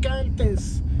muy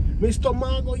picantes. Mi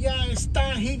estómago ya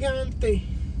está gigante.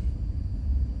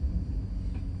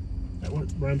 That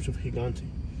what rhymes with gigante?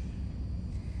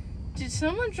 Did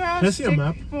someone draw a stick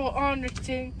people on the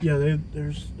thing? Yeah,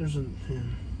 there's a. Yeah.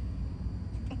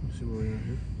 see where we are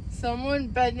here. Someone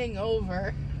bending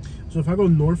over. So if I go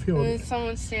north here, And then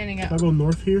someone standing if up. I go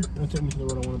north here, that'll take me to the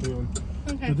road I want to be on.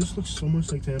 Okay. Dude, this looks so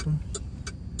much like Tampa.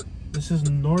 This is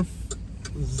North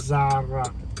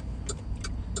Zara.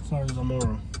 Sorry,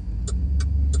 Zamora.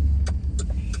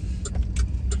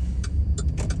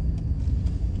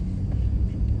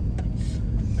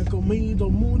 He comido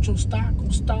muchos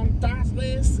tacos tantas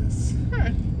veces.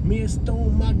 Mi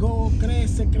estómago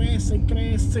crece, crece,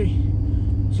 crece.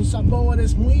 Sus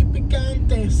sabores muy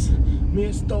picantes. Mi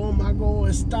estómago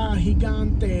está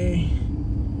gigante.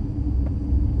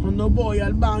 Cuando voy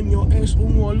al baño es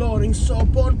un olor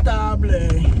insoportable.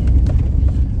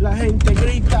 La gente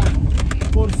grita,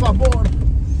 por favor,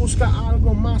 busca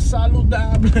algo más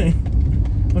saludable.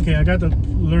 Okay, I got to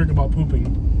learn about pooping.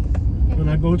 When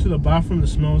I go to the bathroom, the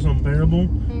smell is unbearable.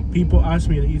 People ask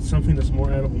me to eat something that's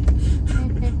more edible.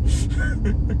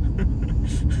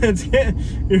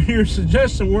 Your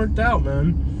suggestion worked out,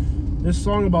 man. This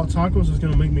song about tacos is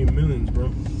gonna make me millions,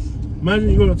 bro. Imagine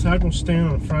you go to a taco stand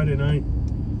on a Friday night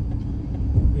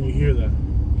and you hear that.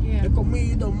 Yeah. He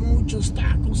comido muchos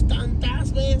tacos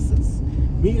tantas veces.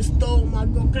 Mi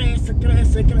estómago crece,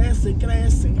 crece, crece,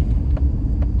 crece.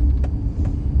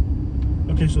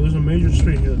 Okay, so there's a major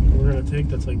street here that we're gonna take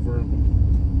that's like vertical.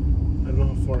 I don't know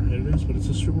how far ahead it is, but it's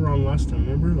the street we were on last time.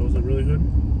 Remember? That was at Really Hood.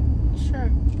 Sure.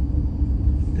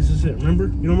 This is it. Remember?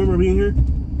 You don't remember being here?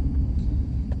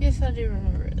 Yes, I do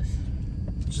remember this.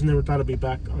 Just never thought I'd be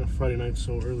back on a Friday night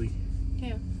so early.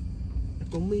 Yeah. He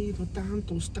comido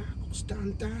tantos tacos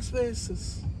tantas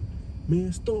veces. Mi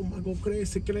estómago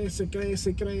crece, crece,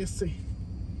 crece, crece.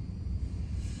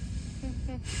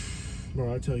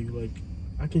 Bro, I tell you, like,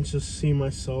 I can just see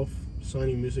myself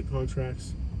signing music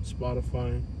contracts,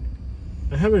 Spotify.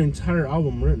 I have an entire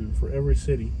album written for every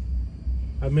city.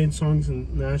 I've made songs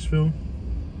in Nashville.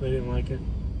 They didn't like it.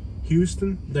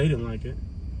 Houston, they didn't like it.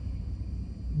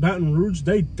 Baton Rouge,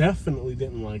 they definitely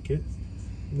didn't like it.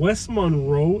 West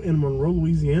Monroe in Monroe,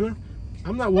 Louisiana.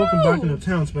 I'm not welcome back into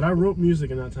towns, but I wrote music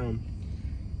in that town.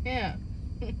 Yeah.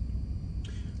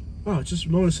 Oh, I just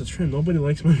noticed a trend. Nobody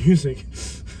likes my music.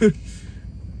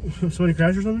 Somebody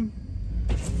crashed or something?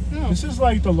 No. This is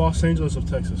like the Los Angeles of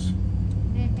Texas.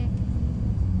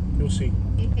 You'll see.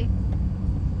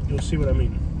 You'll see what I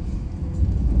mean.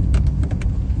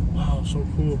 Wow, so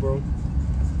cool, bro.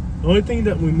 The only thing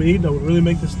that we need that would really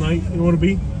make this night, you know what it'd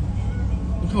be?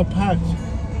 Look how packed.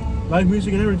 Live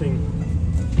music and everything.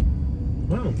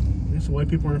 Wow. I guess the white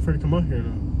people aren't afraid to come out here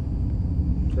now.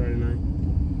 Friday night.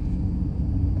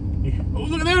 Yeah. Oh,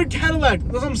 look at that Cadillac.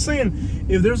 That's what I'm saying.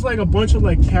 If there's like a bunch of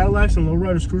like Cadillacs and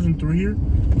lowriders cruising through here,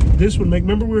 this would make...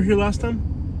 Remember we were here last time?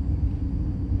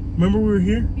 Remember we were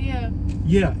here? Yeah.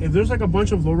 Yeah, if there's like a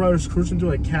bunch of lowriders cruising through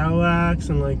like Cadillacs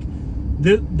and like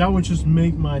that would just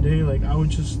make my day. Like I would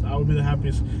be the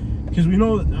happiest because we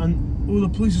know that the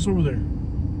police is over there.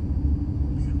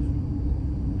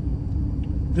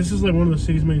 This is like one of the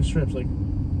city's main strips. Like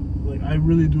I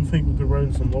really do think we could run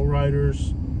into some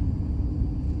lowriders.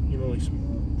 You know, like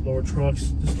some lower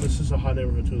trucks. This is a hot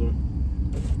neighborhood too, though.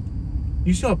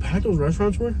 You see how packed those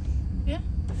restaurants were? Yeah.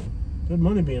 Good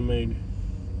money being made.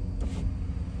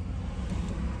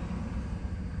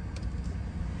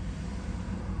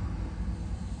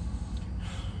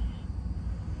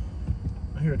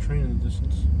 I hear a train in the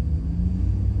distance.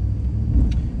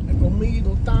 He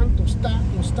comido tantos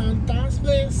tacos tantas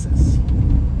veces.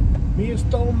 Mi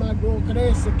estómago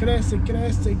crece, crece,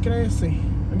 crece, crece.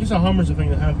 I guess a Hummer's a thing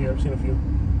to have here. I've seen a few.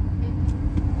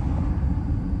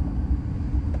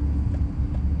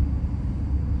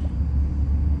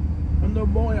 Cuando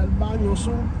voy al baño es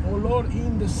un olor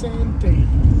indecente.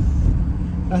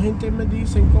 La gente me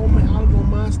dice come algo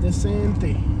más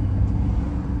decente.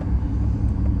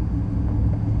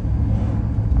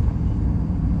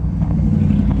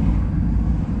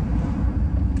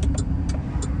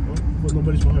 But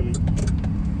nobody's behind me.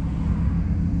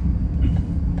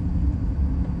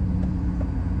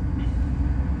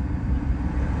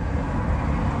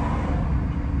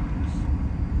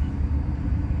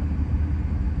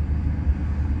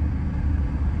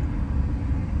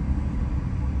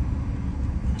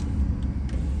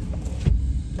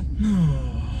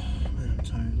 Man, I'm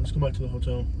tired. Let's go back to the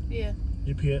hotel. Yeah.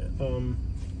 GPS.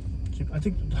 I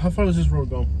think. How far does this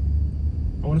road go?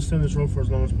 I want to stay on this road for as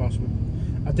long as possible.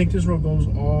 I think this road goes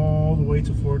all the way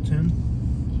to 410.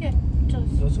 Yeah, it does.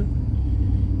 Does it?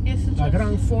 Yes, it La does.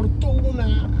 gran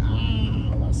fortuna.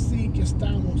 Ahora sí que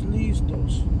estamos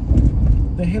listos.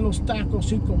 Dejé los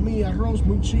tacos y comí arroz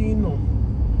muy chino.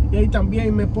 Y ahí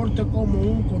también me porté como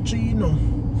un cochino.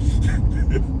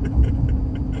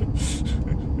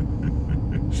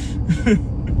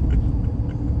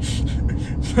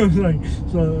 So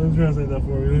I'm translate that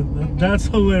for you. That's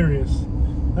hilarious.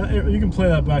 You can play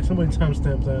that back. Somebody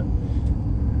timestamp that.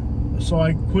 So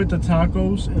I quit the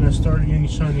tacos and I started eating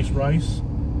Chinese rice,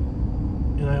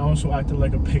 and I also acted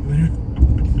like a pig there.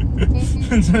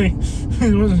 It's like,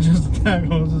 it wasn't just the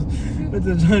tacos, it's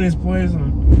the Chinese place.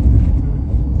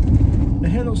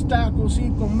 Dejé los tacos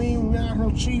y comí un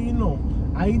arroz chino.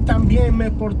 Ahí también me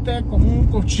porté como un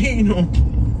cochino.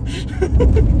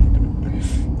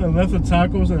 I left the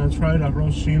tacos and I tried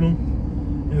arroz chino,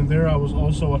 and there I was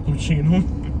also a cochino.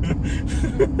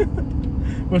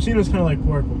 Cochino's kind of like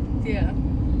puerco. Yeah.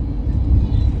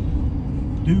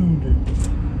 Dude.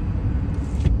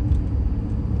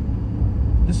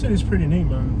 This city's pretty neat,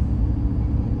 man.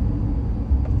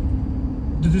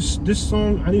 Dude, this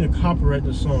song, I need to copyright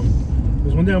this song.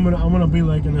 Because one day I'm gonna be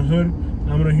like in the hood,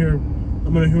 and I'm gonna hear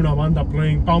una banda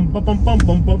playing pam pam pam pam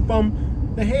pam pam pam.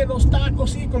 Dejé los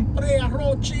tacos y compré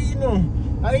arroz chino.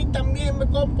 Ahí también me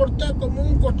comporté como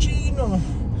un cochino.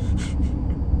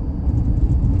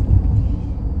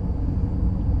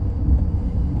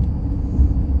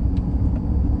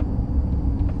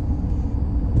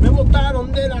 Me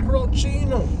botaron del arroz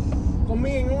chino.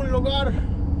 Comí en un lugar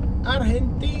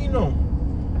argentino.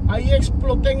 Ahí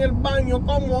exploté en el baño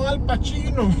como Al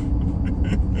Pacino.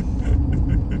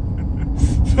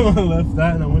 So I left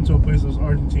that and I went to a place that was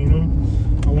Argentino.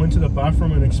 I went to the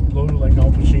bathroom and exploded like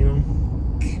Al Pacino.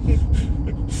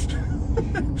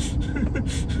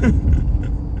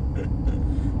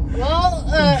 Well,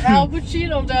 Al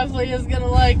Pacino definitely is gonna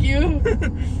like you.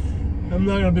 I'm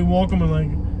not gonna be welcoming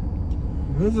like,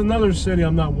 this is another city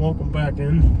I'm not welcome back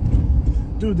in.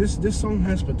 Dude, this song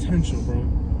has potential, bro.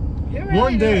 It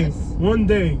really does. One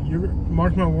day, you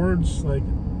mark my words, like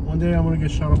one day I'm gonna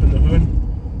get shot up in the hood,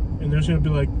 and there's gonna be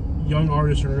like young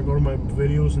artists that are gonna go to my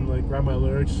videos and like grab my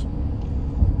lyrics,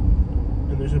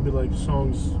 and there's gonna be like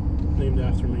songs named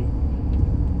after me.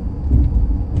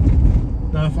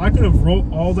 Now, if I could have wrote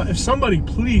all that, if somebody,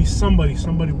 please, somebody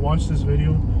watch this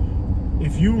video.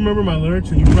 If you remember my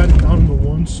lyrics and you write it down into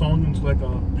one song into like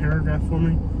a paragraph for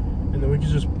me, and then we can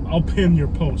just, I'll pin your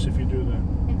post if you do that.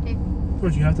 Of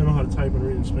course, you have to know how to type and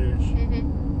read in Spanish.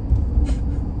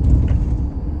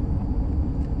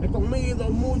 He comido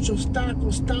muchos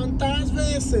tacos tantas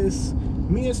veces.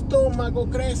 Mi estómago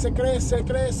crece, crece,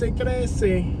 crece y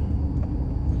crece.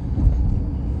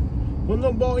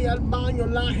 Cuando voy al baño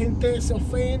la gente se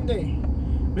ofende.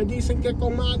 Me dicen que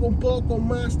coma algo un poco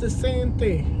más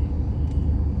decente.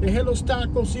 Dejé los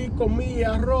tacos y comí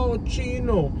arroz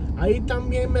chino. Ahí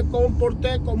también me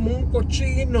comporté como un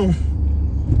cochino.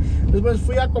 Después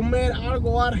fui a comer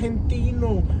algo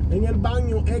argentino. En el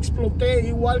baño exploté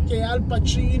igual que Al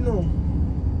Pacino.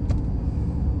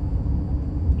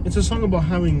 It's a song about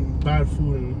having bad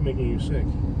food and making you sick.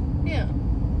 Yeah.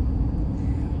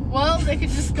 Well, they could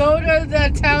just go to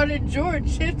that town in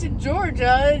Georgia,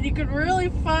 and you could really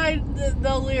find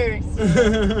the lyrics.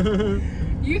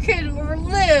 You can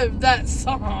relive that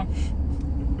song.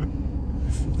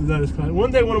 That is kind.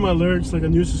 One day, one of my lyrics, like a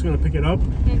news is gonna pick it up.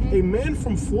 A man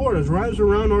from Florida drives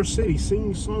around our city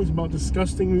singing songs about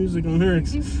disgusting music and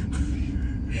lyrics.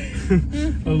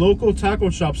 A local taco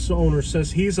shop owner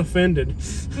says he's offended.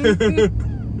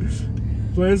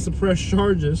 Plans to press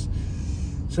charges.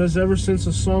 Says ever since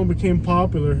the song became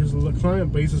popular, his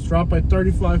client base has dropped by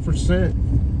 35%,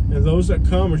 and those that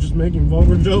come are just making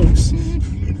vulgar jokes.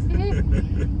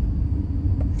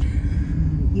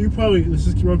 You probably, let's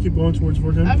just keep going towards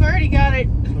 410. I've already got it.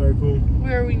 Alright, cool.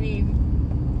 Where we need.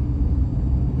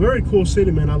 Very cool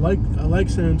city, man. I like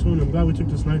San Antonio. I'm glad we took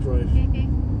this night drive. I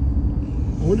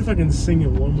wonder if I can sing it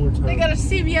one more time. They got a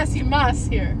CBS y Mas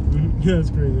here. Yeah, that's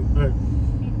crazy. Alright.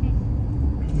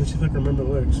 Let's see if I can remember the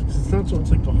lyrics. Because it's not so,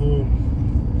 it's like the whole.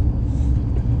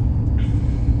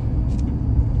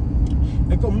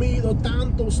 He comido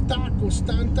tantos tacos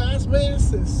tantas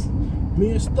veces.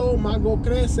 Mi estómago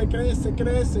crece, crece,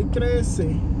 crece y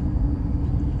crece.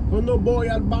 Cuando voy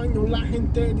al baño la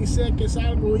gente dice que es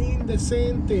algo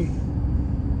indecente.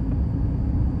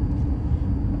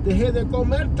 Dejé de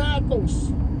comer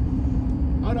tacos,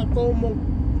 ahora como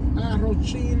arroz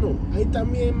chino. Ahí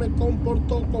también me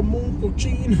comportó como un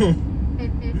cochino.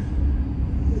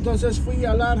 Entonces fui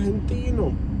al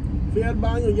argentino, fui al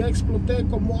baño y exploté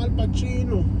como Al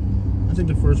Pacino. I think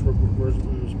the first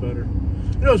version was better.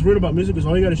 You know what's weird about music is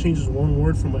all you gotta change is one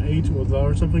word from an A to a the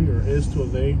or something, or is to a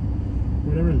they,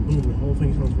 whatever, and boom, the whole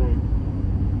thing sounds wrong.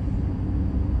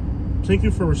 Thank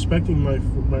you for respecting my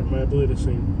ability to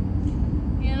sing.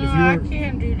 You know, I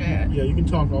can do that. Yeah, you can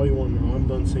talk all you want now. I'm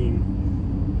done singing.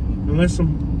 Unless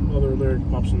some other lyric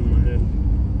pops into my head.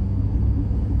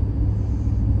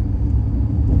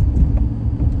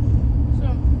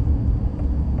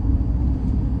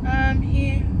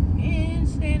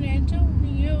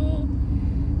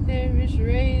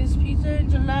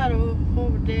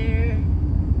 over there.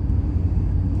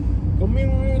 Comí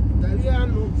un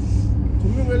italiano,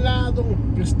 comí un helado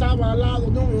que estaba al lado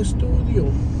de un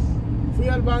estudio. Fui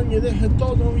al baño y dejé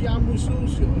todo ya muy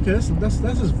sucio. Okay, that's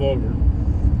just vulgar.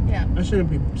 Yeah. I shouldn't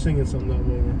be singing something that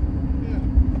vulgar. No.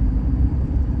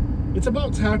 It's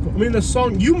about taco. I mean, the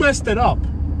song, you messed it up.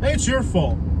 Hey, it's your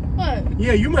fault. What?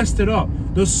 Yeah, you messed it up.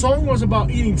 The song was about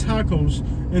eating tacos,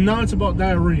 and now it's about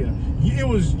diarrhea. It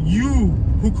was you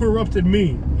who corrupted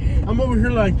me. I'm over here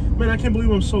like, man, I can't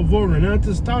believe I'm so vulgar. And I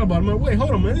just thought about it. I'm like, wait,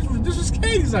 hold on, man. This was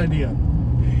Katie's idea.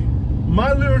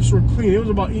 My lyrics were clean. It was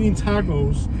about eating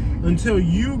tacos until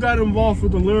you got involved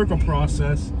with the lyrical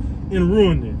process and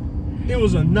ruined it. It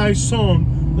was a nice song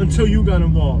until you got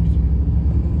involved.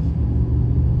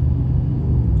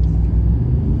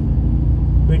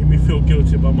 Making me feel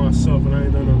guilty about myself, and I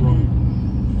ain't done nothing wrong.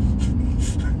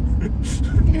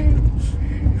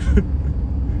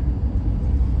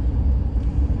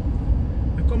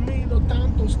 He comido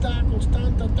tantos tacos,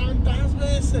 tantas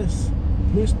veces.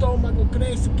 Mi estómago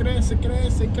crece.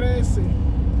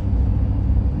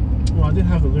 Well, I did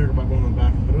have the lyric about going on the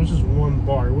bathroom, but it was just one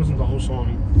bar. It wasn't the whole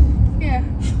song. Yeah.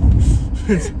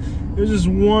 It was just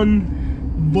one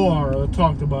bar that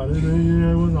talked about it.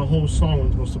 It wasn't a whole song it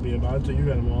was supposed to be about until you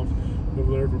got involved with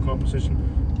lyrical composition.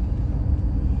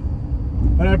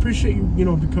 But I appreciate you,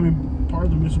 becoming part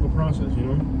of the musical process,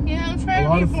 Yeah, I'm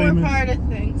trying to be more part of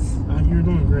things. You're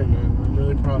doing great, man. I'm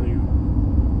really proud of you.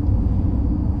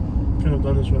 Couldn't have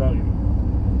done this without you.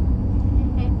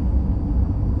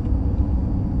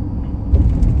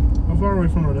 How far away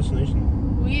from our destination?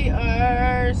 We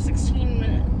are 16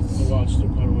 minutes. Oh wow, it's still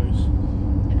quite a ways.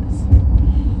 Yes.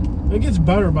 It gets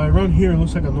better, but around here it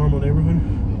looks like a normal neighborhood.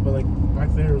 But like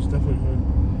back there, it was definitely hood.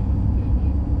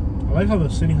 I like how the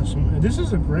city has some. This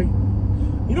is a great.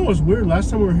 You know what's weird? Last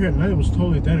time we were here at night, it was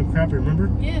totally dead and crappy. Remember?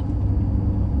 Yeah.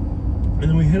 And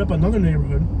then we hit up another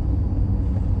neighborhood,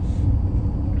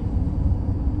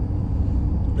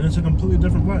 and it's a completely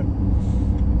different vibe.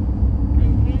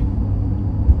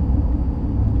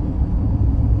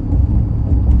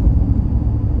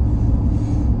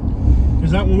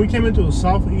 Because that when we came into the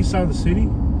southeast side of the city,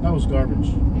 that was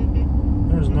garbage.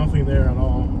 There was nothing there at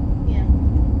all. Yeah.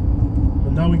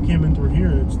 But now we came in through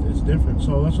here, and it's different.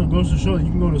 So that's what goes to show that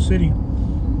you can go to a city,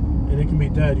 and it can be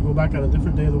dead. You go back at a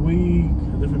different day of the week,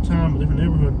 a different time, a different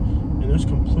neighborhood, and there's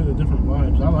completely different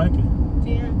vibes. I like it.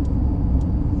 Yeah.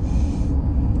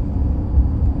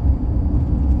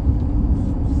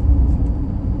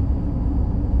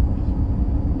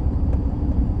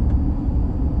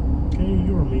 Okay,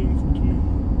 you are meaningful to me.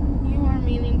 You are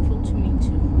meaningful to me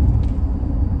too.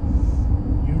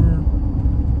 You're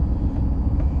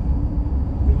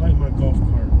like my golf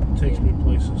cart. It takes me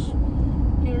places.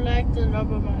 You're like the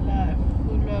love of my life,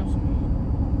 who loves me.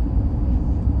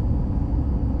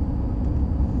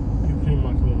 You clean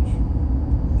my clothes.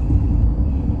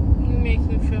 You make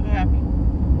me feel happy.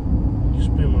 You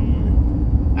spend my money.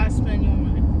 I spend your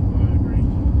money. I agree.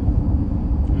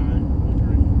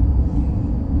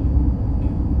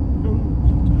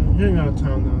 You ain't got a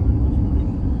town down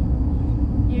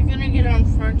there. You're gonna get on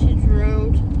Frontage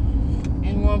Road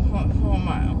in 1.4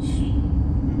 miles.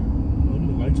 Look at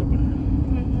the lights up ahead.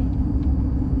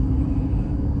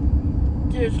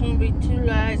 There's gonna be 2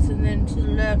 lights, and then to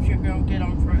the left you're gonna get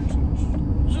on Frontage.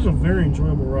 This is a very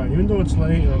enjoyable ride. Even though it's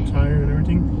late and I'm tired and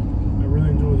everything, I really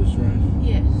enjoy this drive.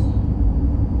 Yes.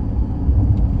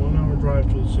 1 hour drive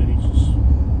to the city. Just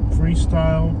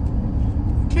freestyle.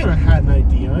 Kind of had an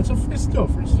idea. It's still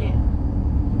freestyle. Yeah.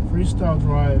 Freestyle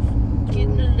drive. Get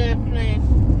in the left lane.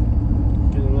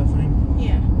 Get in the left lane.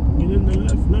 Yeah. Get in the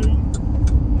left lane.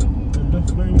 The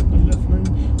left lane. The left lane.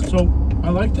 So I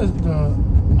like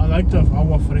the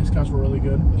agua frescas were really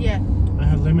good. Yeah. I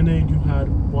had lemonade. You had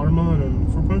watermelon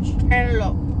and fruit punch.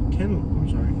 Cantaloupe. Cantaloupe. I'm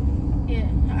sorry. Yeah.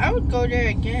 I would go there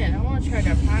again. I want to try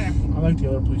that pineapple. I like the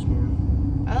other place more.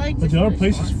 I like this But the other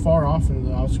place more. is far off in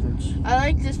the outskirts. I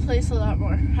like this place a lot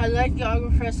more. I like the agua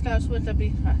frescas with the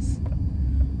beef sauce.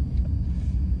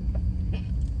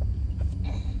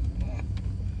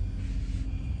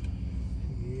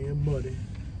 Yeah, buddy.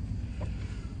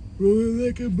 Rolling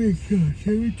like a big shot.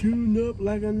 Chevy tuned up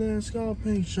like a NASCAR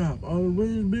paint shop. All the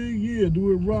rims big, yeah.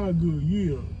 Do it ride good,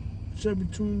 yeah. Chevy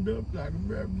tuned up like a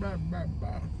blah, blah, blah,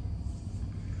 blah.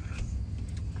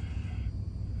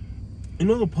 You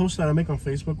know the post that I make on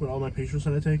Facebook with all my pictures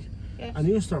that I take? Yes. I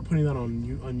need to start putting that on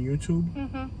YouTube,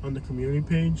 on the community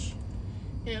page.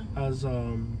 Yeah. As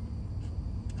how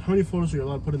many photos are you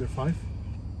allowed to put in there? 5?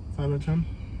 5 out of 10?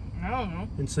 I don't know.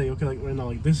 And say, okay, like right now,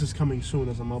 like this is coming soon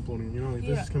as I'm uploading. You know, like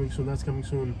this is coming soon, that's coming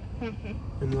soon,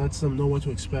 and lets them know what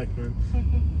to expect, man.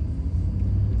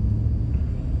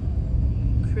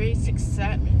 creates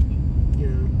excitement.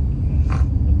 Yeah.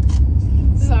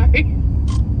 Sorry.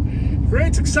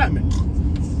 Creates excitement.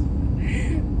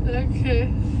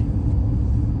 Okay.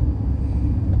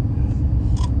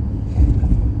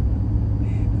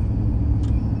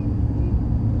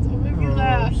 Don't make me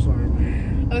laugh. I'm sorry,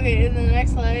 man. Okay, in the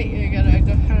next light, you're gonna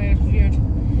go kind of weird.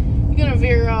 You're gonna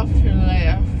veer off to the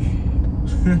left.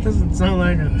 That doesn't sound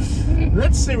like it.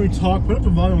 Let's say we talk, put up the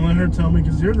volume and let her tell me,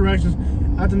 because your directions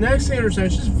at the next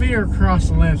intersection, just veer across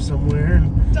the left somewhere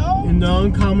and Don't. in the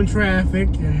oncoming traffic,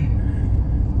 and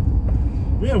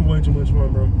we have way too much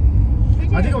fun, bro.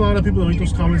 I think a lot of people make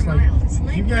those comments like,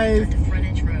 you guys turn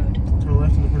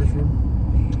left on the frontage road.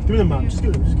 Give me the map, just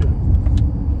give it, just give it.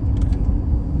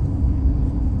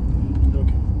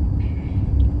 Okay.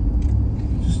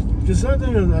 Just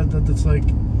something that's like,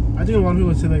 I think a lot of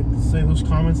people say those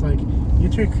comments like, you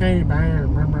too crazy,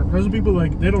 those are people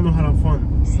like, they don't know how to have fun.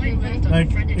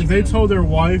 Like, if they told their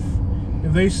wife,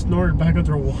 if they snorted back at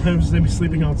their wives, they'd be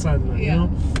sleeping outside tonight, you know?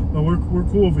 But we're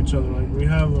cool with each other, like, we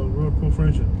have a real cool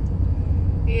friendship.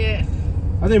 Yeah.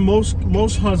 I think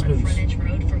most husbands,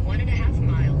 Road for 1.5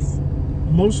 miles.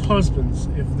 most husbands,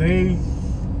 if they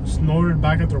snorted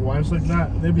back at their wives like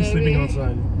that, they'd be sleeping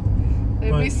outside.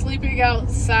 They'd be sleeping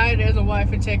outside and the wife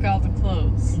would take out the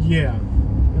clothes. Yeah.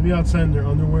 They'd be outside in their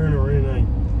underwear and a rainy night.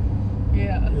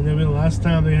 Yeah. And that'd be the last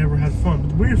time they ever had fun.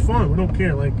 But we're fun. We don't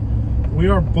care. Like, we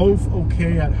are both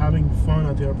okay at having fun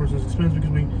at the other person's expense because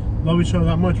we love each other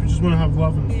that much. We just want to have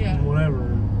love and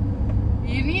whatever.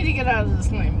 You need to get out of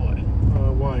this lane, boy.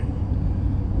 Why?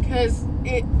 Because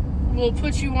it will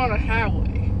put you on a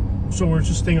highway. So we're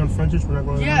just staying on frontage? We're not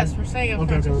going Yes, we're staying on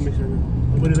frontage. Okay, let me see.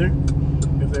 Nobody there?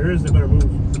 If there is, they better move.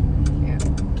 Yeah.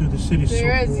 Dude, the city's so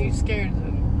There is, cool. you scared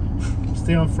them.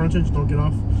 Stay on frontage, don't get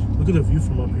off. Look at the view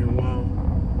from up here. Wow.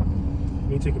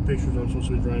 Me taking pictures. I'm supposed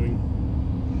to be driving.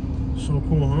 So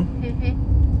cool, huh?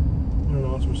 Mm-hmm. What an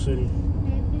awesome city.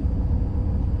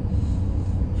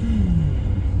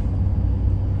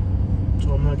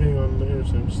 So I'm not getting on the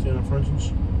interstate. I'm just staying on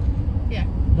frontage. Yeah.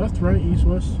 Left, right, east,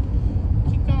 west.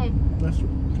 Keep going. Left,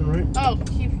 turn right. Oh,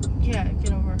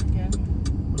 get over again.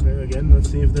 Okay, again. Let's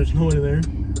see if there's nobody there.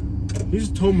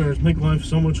 These tow mirrors make life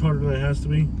so much harder than it has to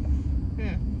be.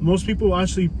 Yeah. Most people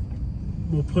actually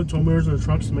will put tow mirrors in their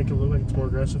trucks to make it look like it's more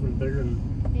aggressive and bigger. And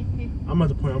I'm at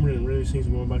the point I'm getting really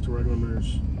seeing going back to regular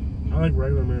mirrors. I like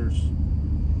regular mirrors.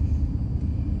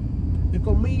 He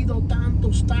comido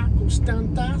tantos tacos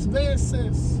tantas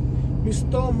veces. Mi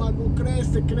estómago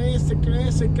crece, crece,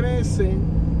 crece, crece.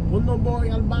 Cuando voy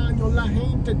al baño la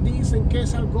gente dicen que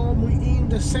es algo muy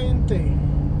indecente.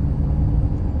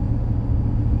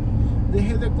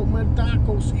 Dejé de comer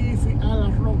tacos y fui al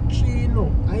arroz chino.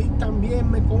 Ahí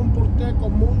también me comporté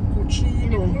como un In a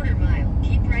cochino. quarter mile,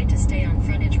 keep right to stay on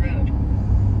frontage road.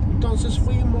 Entonces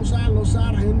fuimos a los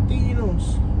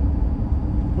argentinos.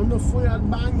 Cuando fui al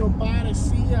baño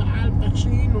parecía Al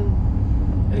Pacino.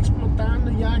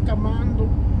 Explotando y acabando.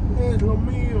 Es lo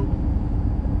mío.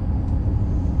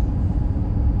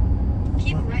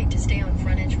 Keep right to stay on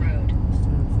frontage road.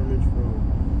 Frontage Road.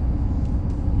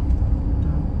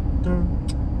 Dun,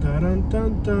 dun,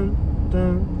 dun, dun,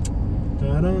 dun,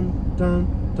 dun, dun,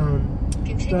 dun.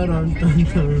 Continue on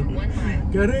frontage road for 1 mile.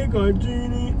 Qué rico el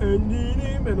Gini,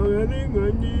 pero qué rico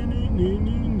el Gini, ni,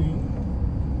 ni, ni.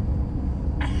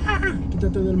 Ah,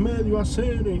 quítate del medio,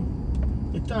 acere.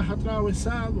 Estás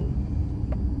atravesado.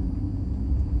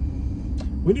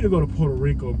 We need to go to Puerto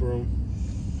Rico, bro.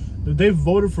 They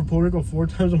voted for Puerto Rico 4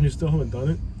 times and we still haven't done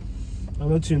it. I'll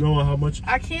let you know how much.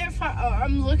 I can't find.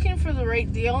 I'm looking for the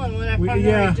right deal, and when I find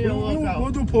the right deal, we'll go.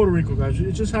 We'll do Puerto Rico, guys.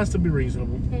 It just has to be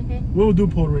reasonable. We'll do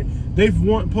Puerto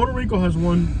Rico. Puerto Rico has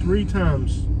won 3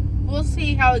 times We'll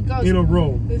see how it goes. in a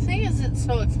row. The thing is, it's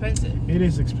so expensive. It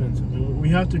is expensive. And we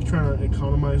have to try to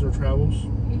economize our travels. So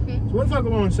what if I go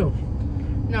by myself?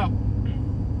 No. I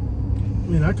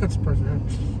mean, that cuts the price in half.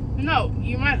 No,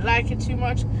 you might like it too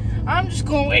much. I'm just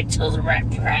gonna wait till the right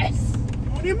price.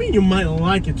 What do you mean you might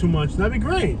like it too much? That'd be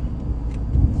great.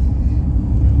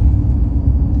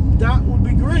 That would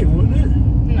be great, wouldn't it?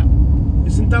 No.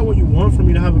 Isn't that what you want, for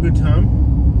me to have a good time?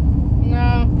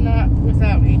 No, not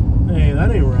without me. Hey,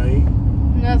 that ain't right.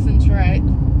 Nothing's right.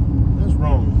 That's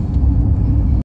wrong.